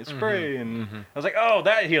spray, and I was like, oh,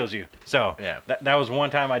 that heals you. So yeah, that was one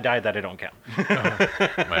time I died that it don't count.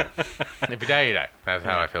 If you die, you die. That's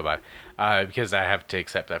how I feel about it, because I have to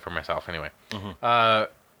accept that for myself anyway. My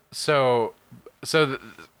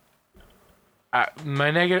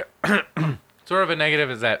negative, sort of a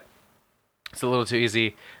negative, is that it's a little too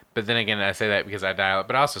easy. But then again, I say that because I die,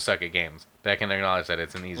 but I also suck at games. But I can acknowledge that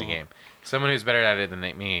it's an easy game. Someone who's better at it than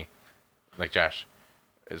me, like Josh,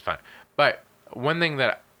 is fine. But one thing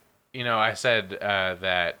that, I said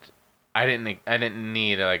that I didn't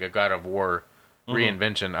need like a God of War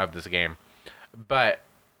reinvention of this game, but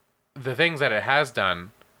the things that it has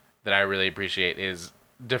done that I really appreciate is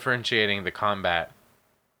differentiating the combat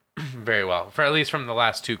very well, for at least from the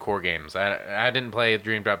last two core games. I didn't play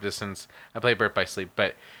Dream Drop Distance. I played Birth by Sleep,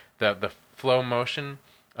 but the flow motion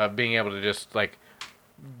of being able to just like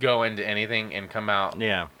go into anything and come out.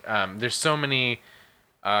 Yeah. There's so many.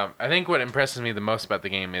 I think what impresses me the most about the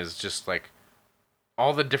game is just like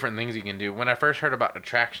all the different things you can do. When I first heard about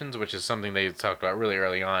attractions, which is something they talked about really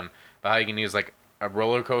early on, about how you can use like a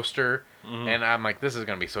roller coaster, and I'm like, this is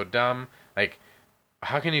gonna be so dumb. Like,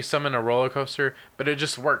 how can you summon a roller coaster? But it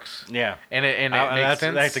just works. Yeah, and it makes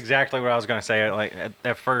sense. That's exactly what I was gonna say. Like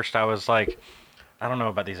at first, I was like, I don't know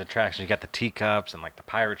about these attractions. You got the teacups and like the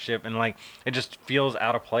pirate ship, and like it just feels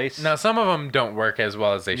out of place. Now some of them don't work as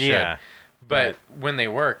well as they should. Yeah. But when they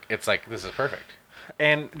work, it's like, this is perfect.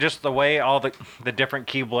 And just the way all the different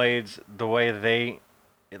Keyblades, the way they,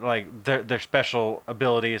 like, their special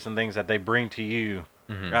abilities and things that they bring to you,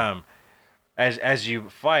 as you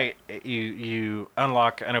fight, you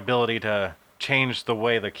unlock an ability to change the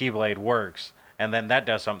way the Keyblade works, and then that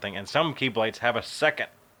does something. And some Keyblades have a second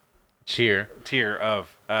tier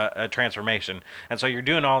of a transformation. And so you're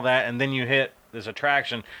doing all that, and then you hit this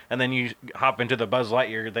attraction, and then you hop into the Buzz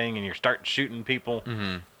Lightyear thing, and you start shooting people,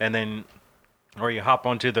 and then, or you hop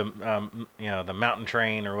onto the the mountain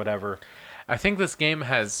train or whatever. I think this game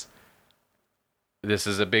has this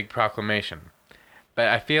is a big proclamation, but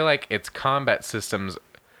I feel like its combat systems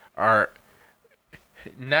are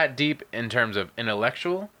not deep in terms of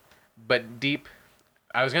intellectual, but deep.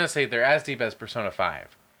 I was gonna say they're as deep as Persona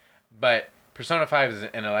 5, but Persona 5 is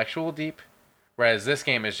intellectual deep, whereas this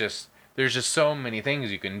game is just there's just so many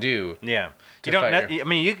things you can do. Yeah, you don't. I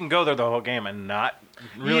mean, you can go there the whole game and not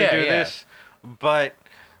really do this, but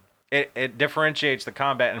it differentiates the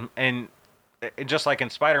combat and just like in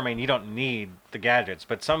Spider-Man, you don't need the gadgets,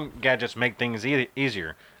 but some gadgets make things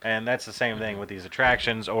easier, and that's the same thing with these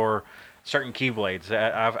attractions or certain keyblades.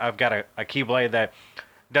 I've got a keyblade that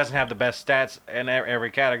doesn't have the best stats in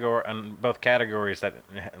every category, in both categories that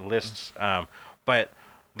it lists, but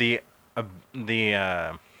the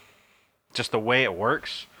just the way it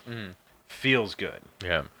works feels good.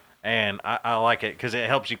 Yeah, and I like it because it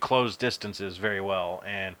helps you close distances very well,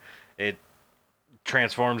 and it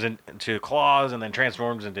transforms into claws and then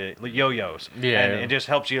transforms into yo-yos. Yeah, and it just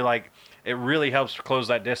helps you, like, it really helps close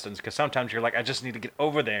that distance because sometimes you're like, I just need to get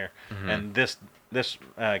over there, and this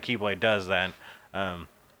keyblade does that.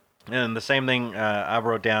 And the same thing I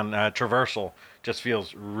wrote down, traversal just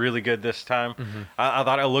feels really good this time. I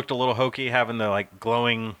thought it looked a little hokey having the like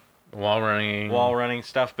glowing wall running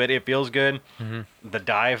stuff, but it feels good. The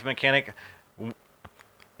dive mechanic,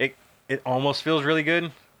 it almost feels really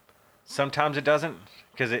good. Sometimes it doesn't,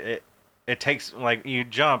 because it takes, like, you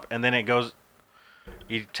jump and then it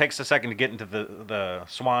takes a second to get into the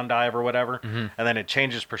swan dive or whatever, and then it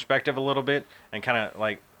changes perspective a little bit and kind of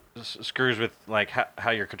like screws with like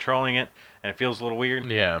how you're controlling it, and it feels a little weird.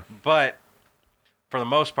 Yeah. But for the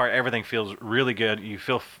most part, everything feels really good. You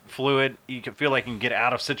feel fluid. You can feel like you can get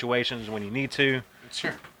out of situations when you need to.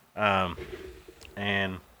 Sure. And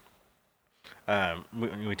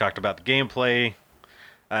we talked about the gameplay.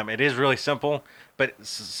 It is really simple, but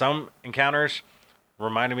some encounters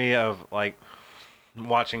reminded me of like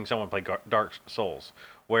watching someone play Dark Souls,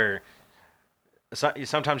 where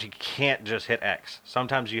sometimes you can't just hit X.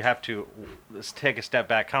 Sometimes you have to take a step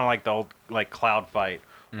back, kind of like the old like Cloud fight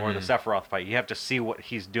or the Sephiroth fight. You have to see what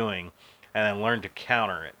he's doing and then learn to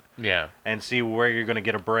counter it. Yeah. And see where you're going to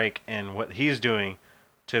get a break in what he's doing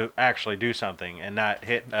to actually do something and not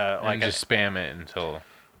hit like just spam it until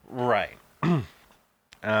right.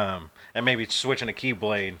 And maybe switching a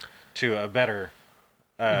keyblade to a better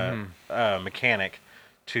mechanic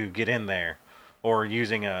to get in there, or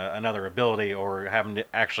using another ability, or having to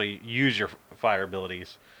actually use your fire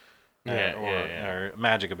abilities, or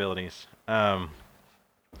magic abilities. So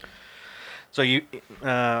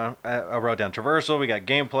I wrote down traversal. We got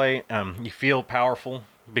gameplay. You feel powerful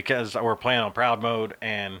because we're playing on proud mode,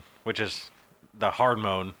 which is the hard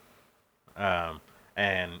mode,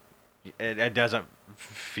 and it doesn't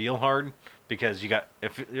feel hard because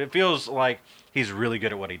it feels like he's really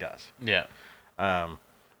good at what he does. Yeah.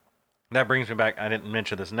 That brings me back. I didn't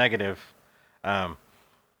mention this negative.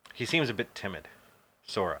 He seems a bit timid,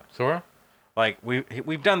 Sora. Sora? Like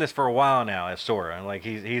we've done this for a while now as Sora. Like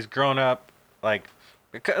he's grown up, like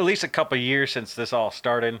at least a couple of years since this all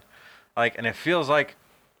started. Like, and it feels like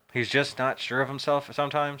he's just not sure of himself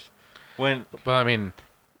sometimes. Well, I mean,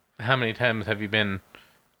 how many times have you been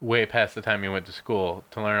way past the time you went to school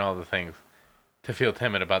to learn all the things, to feel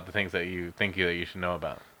timid about the things that you think that you should know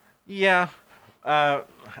about? Yeah. I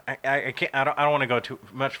can't. I don't want to go too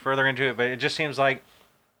much further into it, but it just seems like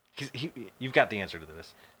you've got the answer to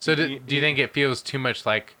this. So do you think it feels too much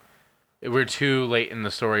like we're too late in the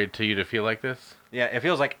story to you to feel like this? Yeah, it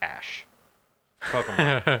feels like Ash,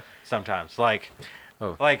 Pokemon. Sometimes, like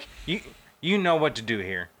you know what to do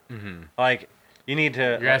here. Mm-hmm. Like you need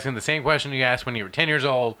to. You're asking the same question you asked when you were 10 years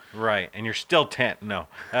old. Right, and you're still 10. No,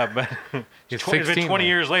 but it's been 20 now.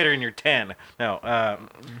 years later and you're 10. No,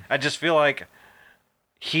 I just feel like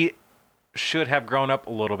he should have grown up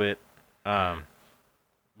a little bit.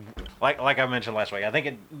 Like I mentioned last week, I think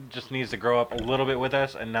it just needs to grow up a little bit with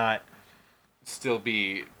us and not still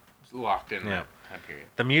be locked in that time period.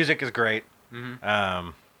 The music is great. Mm-hmm.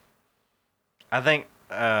 I think,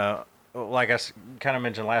 like I kind of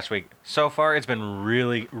mentioned last week, so far it's been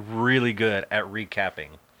really, really good at recapping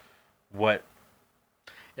what.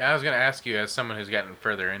 Yeah, I was going to ask you, as someone who's gotten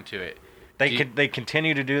further into it, they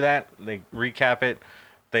continue to do that. They recap it.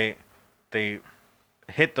 They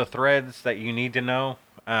hit the threads that you need to know.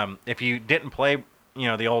 If you didn't play,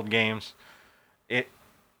 the old games, it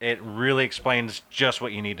really explains just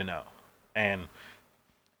what you need to know. And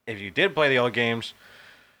if you did play the old games,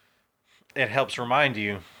 it helps remind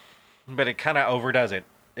you, but it kind of overdoes it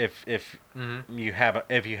if you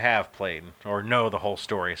have played or know the whole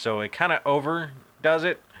story. So it kind of overdoes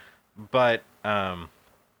it, but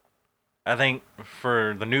I think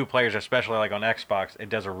for the new players, especially like on Xbox, it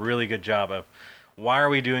does a really good job of why are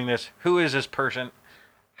we doing this? Who is this person?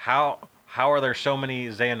 How are there so many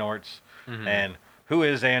Xehanorts? Mm-hmm. And who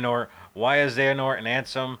is Xehanort? Why is Xehanort an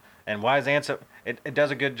Ansem? And why is Ansem? It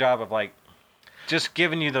does a good job of like just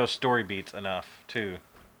giving you those story beats enough to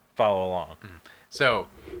follow along. Mm-hmm. So,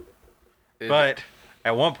 but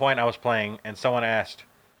at one point I was playing and someone asked,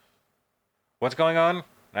 "What's going on?"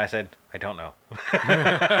 And I said, "I don't know,"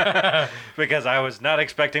 because I was not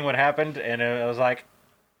expecting what happened, and I was like,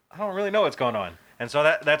 "I don't really know what's going on," and so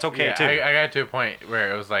that's okay too. I got to a point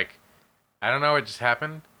where it was like, I don't know what just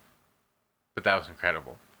happened, but that was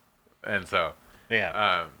incredible, and so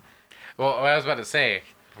yeah. Well, what I was about to say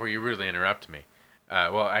before you rudely interrupt me,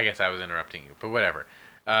 well, I guess I was interrupting you, but whatever,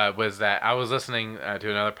 was that I was listening to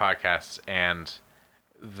another podcast and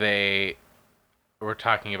they were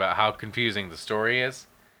talking about how confusing the story is,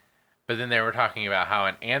 but then they were talking about how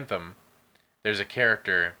in Anthem, there's a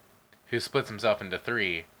character who splits himself into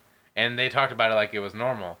 3, and they talked about it like it was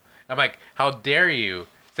normal. I'm like, how dare you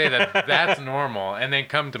say that that's normal, and then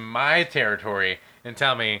come to my territory and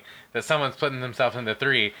tell me that someone's splitting themselves into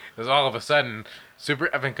 3 is all of a sudden super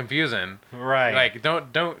effing confusing. Right. Like,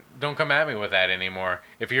 don't come at me with that anymore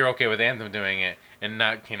if you're okay with Anthem doing it and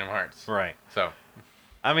not Kingdom Hearts. Right. So,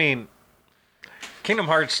 I mean, Kingdom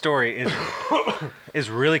Hearts story is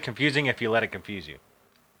really confusing if you let it confuse you.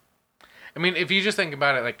 I mean, if you just think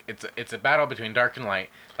about it, like it's a battle between dark and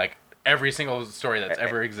light, like every single story that's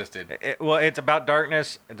ever existed. Well, it's about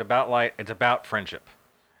darkness, it's about light, it's about friendship,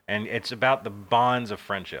 and it's about the bonds of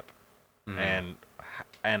friendship, and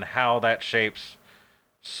how that shapes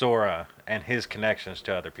Sora and his connections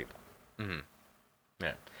to other people. Mm-hmm.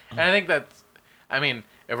 Yeah, and I think that's. I mean,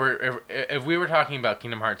 if we were talking about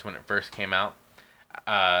Kingdom Hearts when it first came out,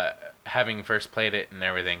 having first played it and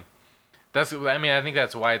everything, I think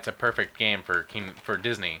that's why it's a perfect game for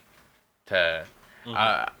Disney. To,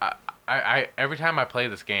 I every time I play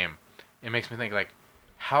this game, it makes me think like,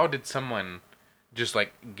 how did someone just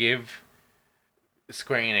like give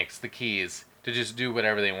Square Enix the keys to just do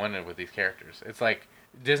whatever they wanted with these characters? It's like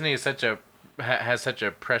Disney is has such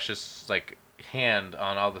a precious like hand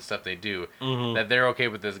on all the stuff they do that they're okay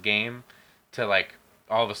with this game to like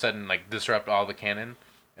all of a sudden like disrupt all the canon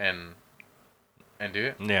and do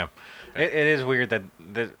it. Yeah, it is weird that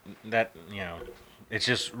it's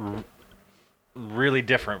just really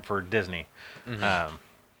different for Disney.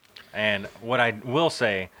 And what I will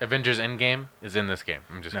say, Avengers Endgame is in this game.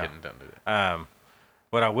 I'm just kidding. Don't do that.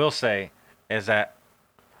 What I will say is that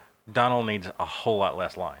Donald needs a whole lot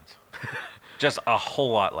less lines. Just a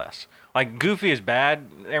whole lot less. Like, Goofy is bad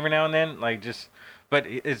every now and then, but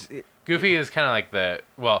Goofy is kind of like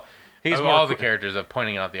he's of all the characters of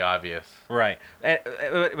pointing out the obvious. Right.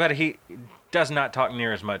 But he does not talk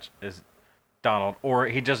near as much as Donald, or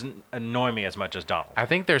he doesn't annoy me as much as Donald. I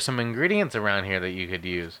think there's some ingredients around here that you could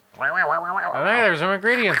use.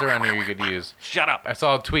 Shut up. I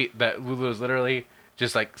saw a tweet that Lulu is literally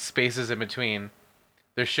just like spaces in between.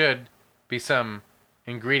 There should be some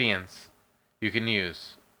ingredients you can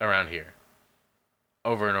use around here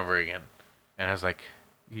over and over again. And I was like,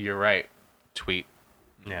 you're right. Tweet.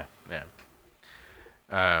 Yeah. Yeah.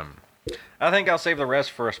 I think I'll save the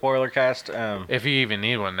rest for a spoiler cast. If you even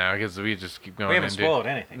need one now, because we just keep going. We haven't spoiled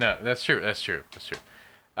anything. No, that's true.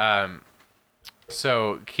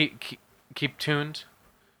 So keep tuned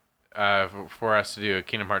for us to do a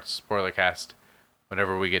Kingdom Hearts spoiler cast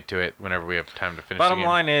whenever we get to it, whenever we have time to finish. Bottom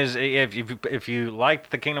line is, if you liked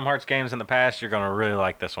the Kingdom Hearts games in the past, you're gonna really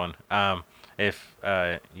like this one. If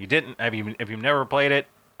you didn't, if you've never played it,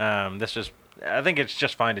 I think it's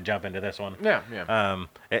just fine to jump into this one. Yeah.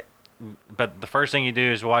 But the first thing you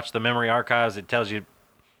do is watch the memory archives. It tells you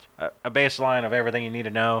a baseline of everything you need to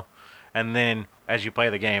know, and then as you play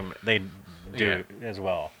the game, they do as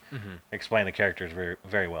well. Explain the characters very,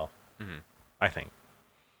 very well. I think.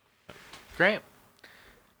 Great.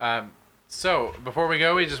 So before we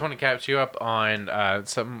go, we just want to catch you up on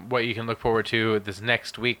what you can look forward to this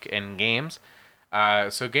next week in games.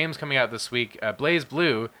 So games coming out this week: Blaze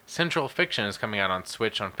Blue Central Fiction is coming out on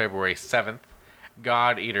Switch on February 7th.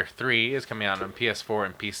 God Eater 3 is coming out on PS4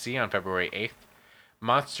 and PC on February 8th.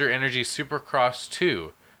 Monster Energy Supercross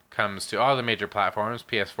 2 comes to all the major platforms: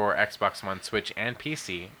 PS4, Xbox One, Switch, and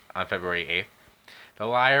PC on February 8th. The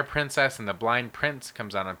Liar Princess and the Blind Prince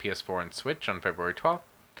comes out on PS4 and Switch on February 12th.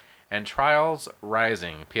 And Trials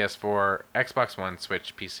Rising, PS4, Xbox One,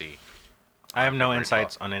 Switch, PC. I have no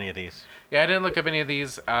insights on any of these. Yeah, I didn't look up any of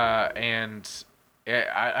these, and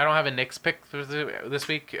I don't have a Nick's pick for this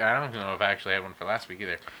week. I don't know if I actually had one for last week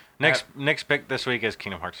either. Nick's pick this week is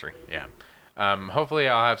Kingdom Hearts 3. Yeah. Hopefully,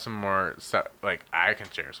 I'll have some more stuff. Like I can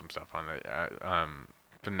share some stuff on it. At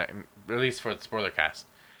least for the spoiler cast.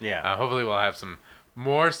 Yeah. Hopefully, we'll have some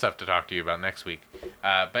more stuff to talk to you about next week.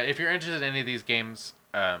 But if you're interested in any of these games,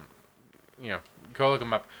 go look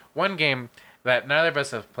them up. One game that neither of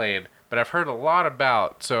us have played, but I've heard a lot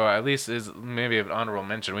about, so at least is maybe an honorable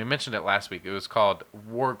mention. We mentioned it last week. It was called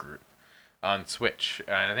Wargroove on Switch,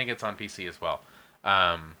 and I think it's on PC as well.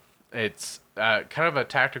 It's kind of a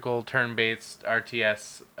tactical turn-based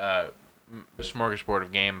RTS smorgasbord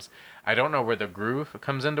of games. I don't know where the groove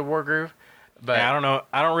comes into Wargroove, but yeah, I don't know.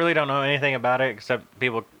 I don't know anything about it except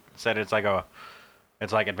people said it's like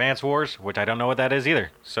Advance Wars, which I don't know what that is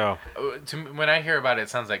either. So when I hear about it, it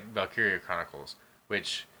sounds like Valkyria Chronicles,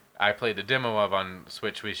 which I played the demo of on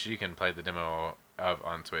Switch, which you can play the demo of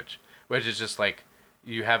on Switch, which is just like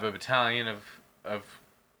you have a battalion of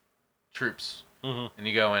troops, and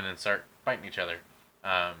you go in and start fighting each other.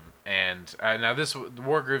 And now this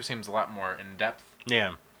Wargroove seems a lot more in depth.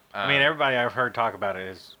 Yeah, I mean everybody I've heard talk about it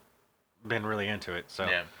has been really into it. So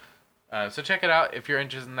yeah, so check it out if you're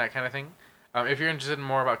interested in that kind of thing. If you're interested in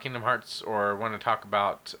more about Kingdom Hearts or want to talk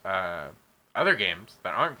about other games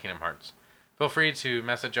that aren't Kingdom Hearts, feel free to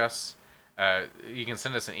message us. You can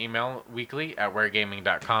send us an email weekly at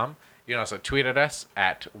wheregaming.com. You can also tweet at us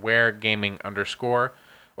at wheregaming_,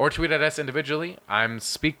 or tweet at us individually. I'm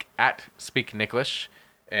SpeakNicklish,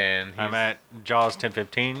 and I'm at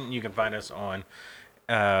Jaws1015. You can find us on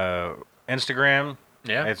Instagram.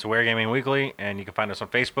 Yeah, it's Where Gaming Weekly, and you can find us on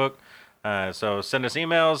Facebook. So send us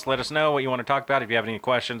emails. Let us know what you want to talk about. If you have any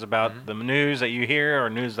questions about the news that you hear or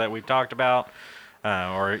news that we've talked about,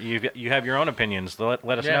 or you have your own opinions, let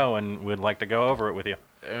us know, and we'd like to go over it with you.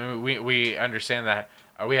 We understand that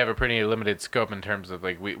we have a pretty limited scope in terms of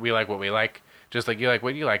like we like what we like, just like you like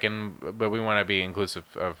what you like, but we want to be inclusive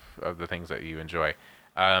of the things that you enjoy.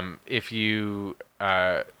 If you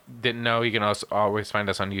didn't know, you can also always find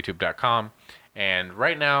us on YouTube.com. And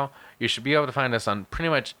right now, you should be able to find us on pretty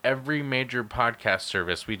much every major podcast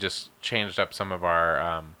service. We just changed up some of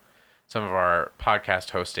our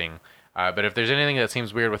podcast hosting. But if there's anything that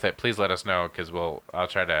seems weird with it, please let us know, because I'll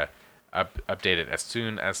try to update it as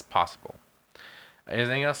soon as possible.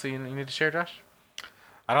 Anything else that you need to share, Josh?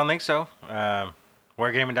 I don't think so.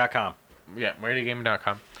 Wheregaming.com. Yeah,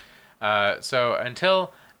 wheregaming.com. So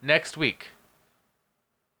until next week,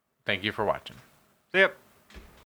 thank you for watching. Yep.